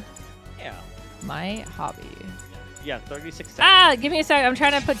everyone. Yeah. My hobby. Yeah, 36 seconds. Ah, give me a sec. I'm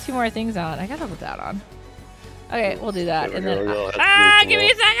trying to put 2 more things on. I gotta put that on. Okay, we'll do that. There And we then. go, we'll have to do Give me a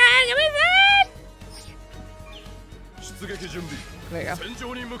some second. Give me a second. 出撃準備 There you go. 戦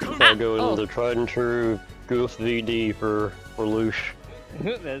場に向かう I'll go Oh. into the tried and true Goof VD for Lelouch.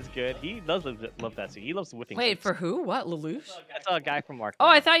 That's good. He does love that suit. He loves whipping. Wait, suits. for who? What? Lelouch? That's a guy from Mark. Oh,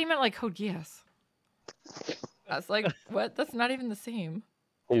 I thought you meant like Code Geass. That's like, what? That's not even the same.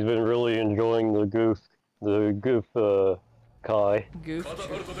 He's been really enjoying the Goof Kai. Goof. カタ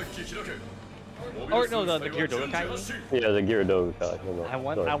パルトデッキ開け Or no, the Gear Doga. Yeah, the Gyarados Kai. No, I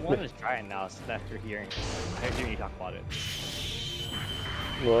want sorry. to try it now after hearing you talk about it.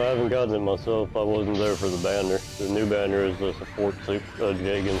 Well, I haven't gotten it myself. I wasn't there for the banner. The new banner is the support suit,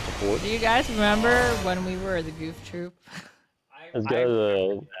 Jagan support. Do you guys remember when we were the Goof Troop? It's got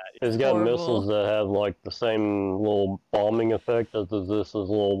horrible. missiles that have like the same little bombing effect as this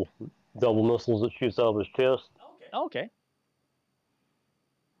little double missiles that shoots out of his chest. Okay.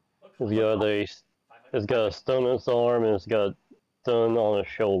 It's got a stun on its arm and it's got stun on its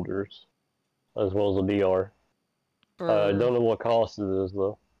shoulders, as well as a BR. I don't know what cost it is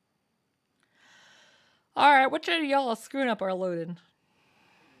though. Alright, which of y'all screwing up our loading?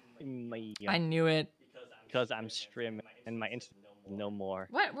 Yeah. I knew it. Because I'm streaming and my internet no more.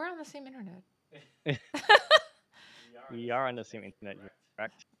 What? We're on the same internet. We are on the same internet, you're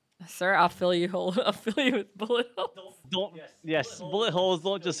correct. Sir, I'll fill you whole. I'll fill you with bullet holes. Don't. Yes, bullet holes.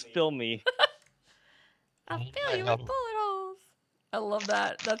 Don't just fill me. I'll fill you with bullet holes. I love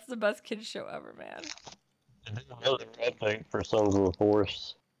that. That's the best kids show ever, man. Another update for Sons of the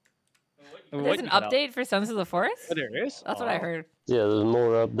Forest. There's an update for Sons of the Forest? Oh, there is. That's what I heard. Yeah, there's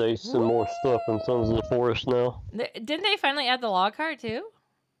more updates and more stuff in Sons of the Forest now. Didn't they finally add the log cart too?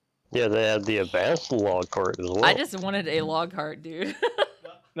 Yeah, they have the advanced log cart as well. I just wanted a log cart, dude.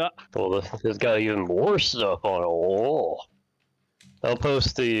 No. Well, it's got even more stuff on it. Oh. I'll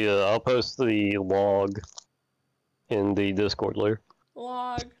post the log in the Discord later.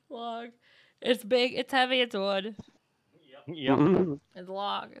 log. It's big, it's heavy, it's wood. Yep. It's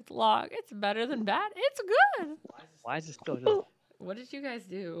log. It's better than bad. It's good. Why is it still just... What did you guys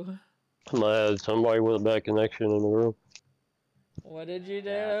do? I had somebody with a bad connection in the room. What did you do?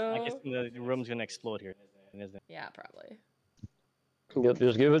 I guess the room's gonna explode here, isn't it? Yeah, probably. Yep,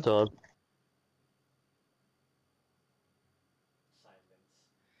 just give it time.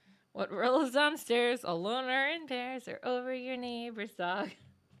 What rolls downstairs, alone or in pairs, or over your neighbor's dog?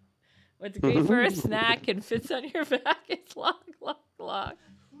 What's great for a snack and fits on your back? It's log.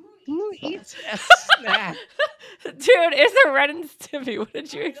 Who eats a snack? Dude, it's a Ren and Stimpy. What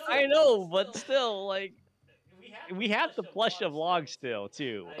did you expect? I know, but still, like, we have the plush of log still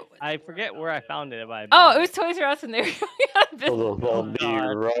too. I forget where I found it. Oh, it was Toys R Us, and they were going out of business. Hold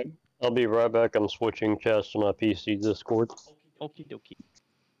on, I'll be right back. I'm switching chats to my PC Discord. Okie dokie.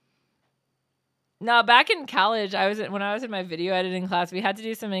 No, back in college, when I was in my video editing class, we had to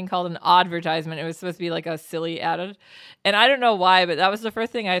do something called an advertisement. It was supposed to be like a silly ad, and I don't know why, but that was the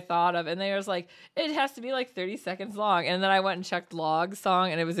first thing I thought of. And they was like, it has to be like 30 seconds long. And then I went and checked log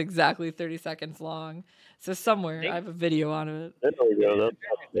song, and it was exactly 30 seconds long. So somewhere I have a video on it. There we go.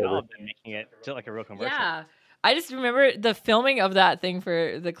 Job in making it to like a real commercial. Yeah. I just remember the filming of that thing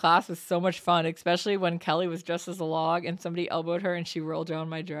for the class was so much fun, especially when Kelly was dressed as a log and somebody elbowed her and she rolled down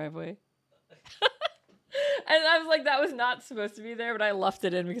my driveway. And I was like, that was not supposed to be there, but I left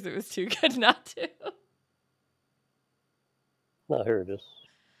it in because it was too good not to. No, here it is.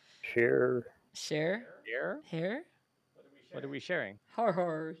 Share. Share? Here? Hair? What are we sharing? Har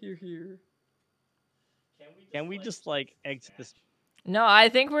har, here. Can we just like exit this? No, I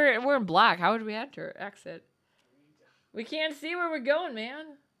think we're in black. How would we enter? Exit. We can't see where we're going,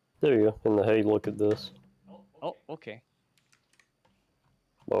 man. There you go. In the hey, look at this. Oh, okay.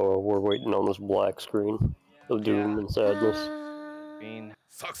 Oh, we're waiting on this black screen of doom and sadness. Green.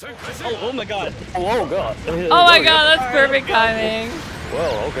 作戦開始 Oh my god. Oh god. Oh my god, that's perfect timing.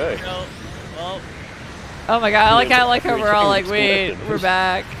 Well, okay. No. Oh. Oh my god, I kind of like how we're all like, wait, we're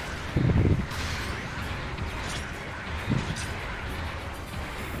back.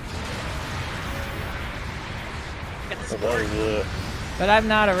 But I'm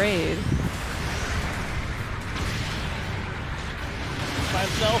not a raid. By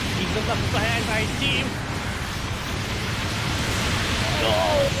himself, he's left behind my team.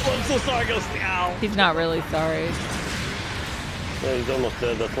 Oh, I'm so sorry, Ghosty. Ow. He's not really sorry. Yeah, he's almost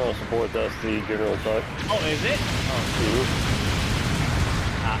dead. That's not a support, that's the general type. Oh, is it? Oh.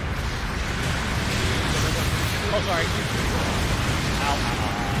 Oh, sorry. Ow.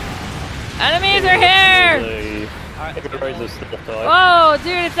 Enemies are here! Whoa,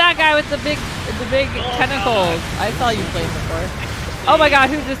 dude, it's that guy with the big tentacles. I saw you playing before. Oh my god,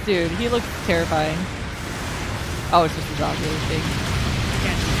 who's this dude? He looks terrifying. Oh, it's just a zombie thing.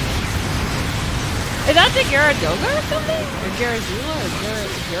 Is that the Gyaradoga or something? Or Gyaradola? Or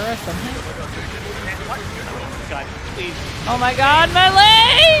Gyara something? God, please. Oh my god, my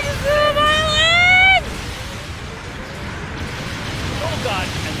legs! Oh, my legs! Oh god,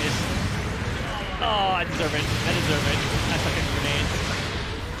 I missed. Oh, I deserve it. I deserve it. I suck at grenades.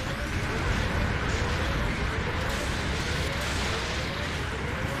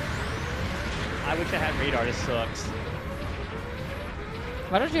 I wish I had radar. This sucks.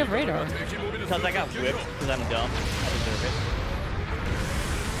 Why don't you have radar? Because I got whipped. Because I'm dumb. I deserve it.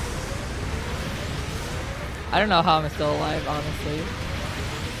 I don't know how I'm still alive, honestly.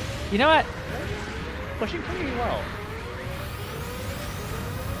 You know what? Pushing pretty well.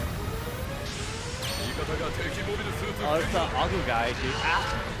 Oh, it's the Agu guy, dude.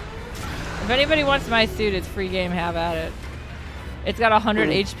 Ah. If anybody wants my suit, it's free game. Have at it. It's got 100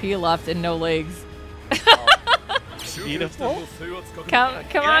 HP left and no legs. Beautiful. Come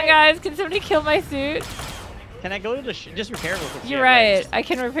on, guys. Can somebody kill my suit? Can I go to the just repair it real quick? You're right. I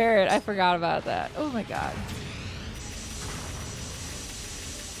can repair it. I forgot about that. Oh my god.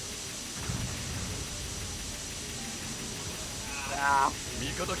 Ah.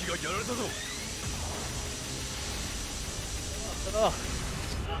 Oh.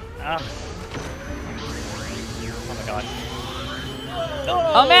 Ah. Oh my god.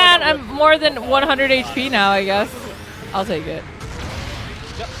 Oh man, I'm more than 100 HP now, I guess. I'll take it.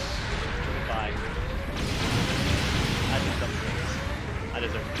 Bye. I did some things. I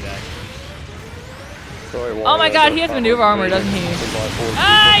deserve to do that. Oh my god, he has maneuver armor, doesn't he?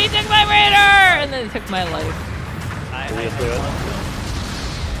 Ah, he took my raider! And then he took my life.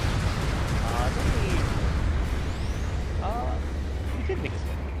 You could make this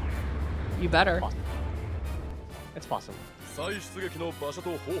one. You better. It's possible. 再出撃の場所と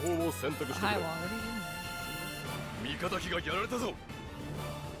方法を選択してく Hi, れ Wong. What are you doing there? 味方機がやられたぞ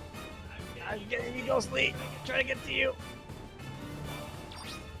I'm getting you, Ghostly. Trying to get to you.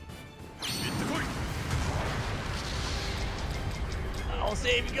 行ってこい I'll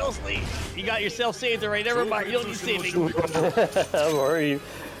save you, Ghostly. You got yourself saved already. Never mind. You don't need saving. I've already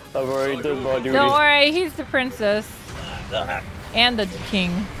done my duty. Don't worry, he's the princess. And the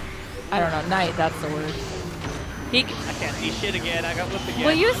king. I don't know, knight, that's the word. I can't see shit again. I got whipped again.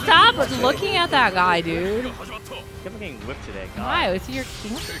 Will you stop looking at that guy, dude? I'm getting whipped today. God. Why? Was he your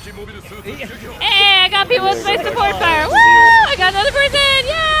king? 敵モビルスーツ撃破 Hey, I got people with my support fire. Woo! I got another person.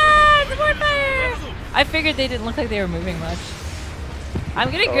 Yeah, support fire. I figured they didn't look like they were moving much. I'm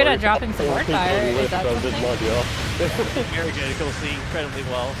getting good at dropping support fire. Is that something? Very good. Ghostly. Incredibly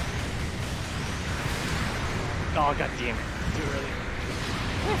well. Oh, god damn it. Too early.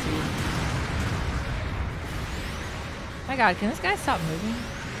 Where's he? My god, can this guy stop moving?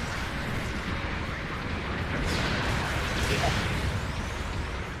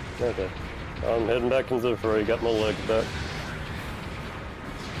 Okay. I'm heading back into the fray. Got my legs back.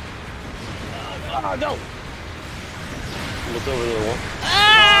 Oh no! What's over there, one?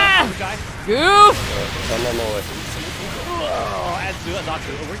 Ah! Guy. Goof! I'm on my way. Oh,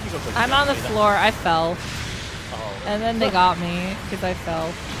 where'd you go? Kojika? I'm on the floor. I fell. Oh. And then they got me because I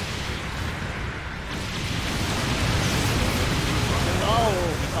fell.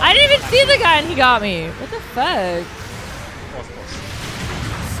 Oh. I didn't even see the guy and he got me. What the fuck?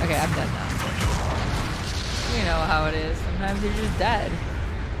 Okay, I'm dead now. You know how it is. Sometimes you're just dead.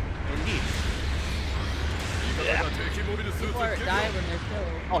 Indeed. People die when they're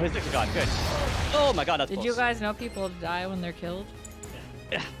killed. Oh, his legs are gone. Good. Oh my god, that's Did close. you guys know people die when they're killed?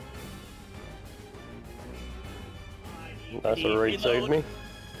 Yeah. That's a raid saved me.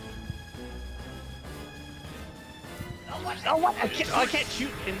 Oh, what? I can't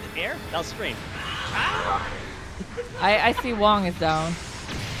shoot in the air? That was strange. I see Wong is down.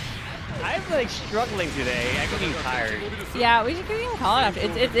 I'm like struggling today. I'm getting tired. Yeah, we can call it after.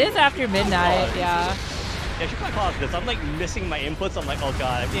 It is after midnight, yeah. Yeah, I should probably call it this. I'm like missing my inputs. I'm like, oh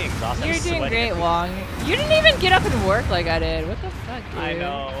god, I'm getting exhausted. You're I'm doing sweating. great, Wong. You didn't even get up and work like I did. What the fuck, dude? I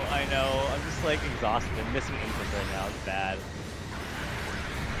know. I'm just like exhausted. I'm missing inputs right now. It's bad.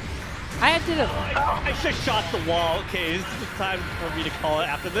 I did it. I should have shot the wall. Okay, this is the time for me to call it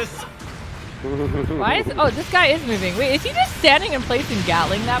after this. Why is? Oh, this guy is moving. Wait, is he just standing in place and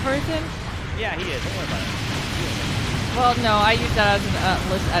gatling that person? Yeah, he is. Don't worry about it. Well, no, I used that as an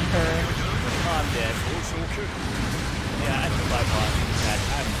list at her. Oh, I'm dead. Yeah, I took my boss.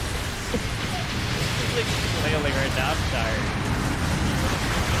 I'm like flailing right now. I'm tired.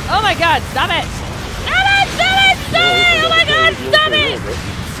 Oh my god, stop it! Stop it! Stop it! Stop it! Oh my god, stop it!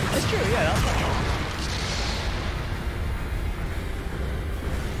 That's true. Yeah, that's fine.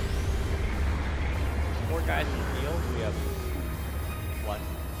 Four guys in the field. We have 1,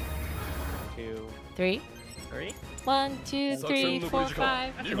 2, 3. 3. 1, 2, 3, 4,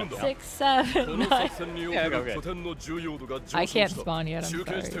 5, 6, 7, 9. Yeah, go good. I can't spawn yet, I'm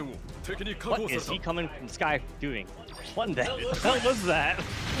sorry. What is he coming from the sky doing? What in the hell was that?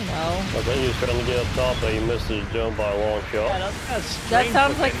 You know. I think he was trying to get up top, but he missed his jump by a long shot. Yeah, that's That strange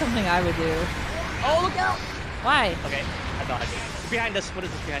sounds like looking. something I would do. Oh, look out! Why? Okay, I thought it's behind us. What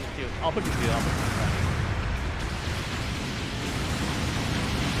is this behind you? I'll put you through. I'll put you through.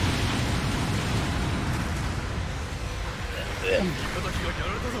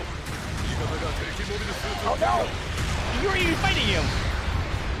 Oh no! You were even fighting him!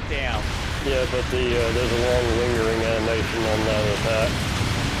 Damn. Yeah, but there's a long lingering animation on that attack.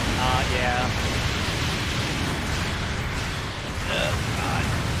 Yeah. Oh, God.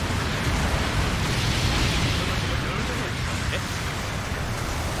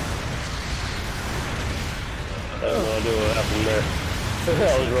 I have no idea what happened there.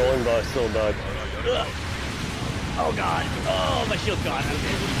 I was rolling, but I still died. Oh god. Oh, my shield's gone.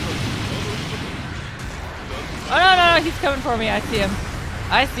 Oh no, no, no, he's coming for me. I see him.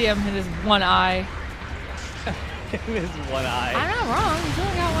 I see him in his one eye. His one eye. I'm not wrong. He's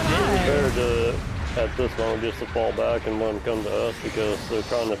only got one It's eye. better to, at this moment, just to fall back and let them come to us because they're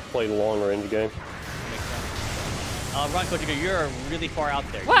trying to play the long range game. Ron Kojika, you're really far out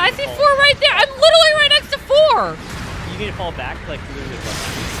there. What? I see 4 right there. I'm literally right next to 4. You need to fall back, like literally.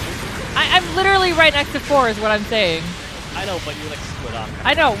 I'm literally right next to 4 is what I'm saying. I know, but you're like split up.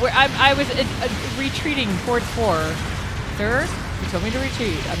 I know. I was retreating towards 4. Sir, you told me to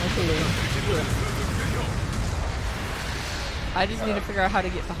retreat. I'm retreating. I just need to figure out how to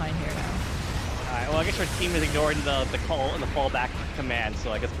get behind here now. Alright, well I guess our team is ignoring the call and the fallback command,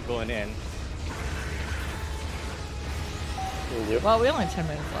 so I guess we're going in. Yep. Well, we only have 10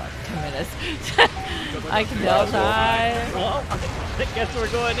 minutes left. 10 minutes. I can tell time. Well, I guess we're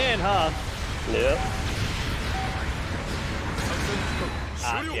going in, huh? Yeah.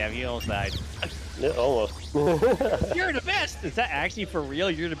 Damn, you almost died. Yeah, almost. You're the best! Is that actually for real?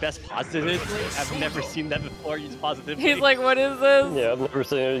 You're the best positively? I've never seen that before, used positively. He's like, what is this? Yeah, I've never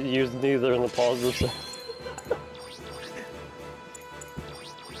seen it used neither in the positive sense.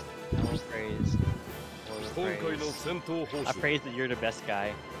 All praise. I praise that you're the best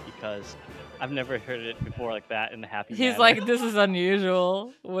guy because I've never heard it before like that in a happy He's manner. like, this is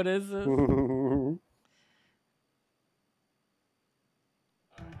unusual. What is this?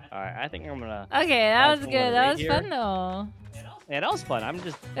 Alright, I think I'm gonna... Okay, that was Nice good. one That right was here. fun though. Yeah, that was fun. I'm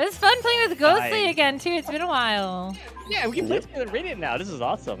just... It was fun playing with Ghostly Nice. again too. It's been a while. Yeah, we can play together Radiant now. This is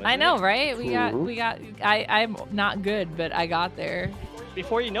awesome. I isn't know, it? right? I'm not good, but I got there.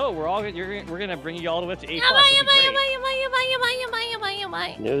 before you know it, we're gonna bring you all the way up to A+. Yeah, It'll be great.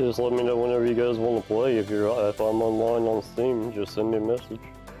 Yeah, just let me know whenever you guys want to play. If I'm online on Steam, just send me a message.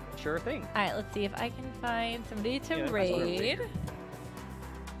 Sure thing. Alright, let's see if I can find somebody to Yeah, raid.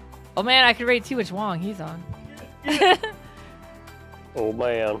 Oh man, I could raid too much Wong. He's on. Oh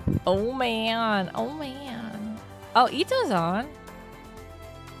man. Oh man. Oh man. Oh, Ito's on.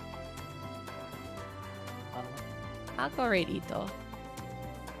 I'll go raid Ito.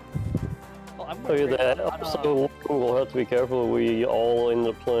 Well, I'm Look at gonna that. raid- Also, we'll have to be careful. We all end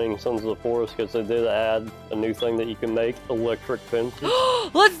up playing Sons of the Forest because they did add a new thing that you can make, electric fences.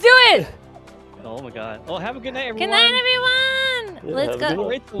 Let's do it! Oh my god. Oh, have a good night, everyone. Good night, everyone! Yeah, Let's have a good go. night.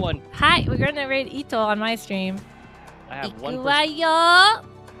 Raid someone. Hi, we're gonna raid Ito on my stream. I have one person. Ikuwayo!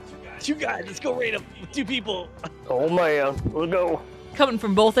 Two guys. Let's go raid them with 2 people. Oh man, let's go. Coming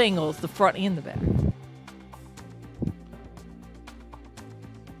from both angles, the front and the back.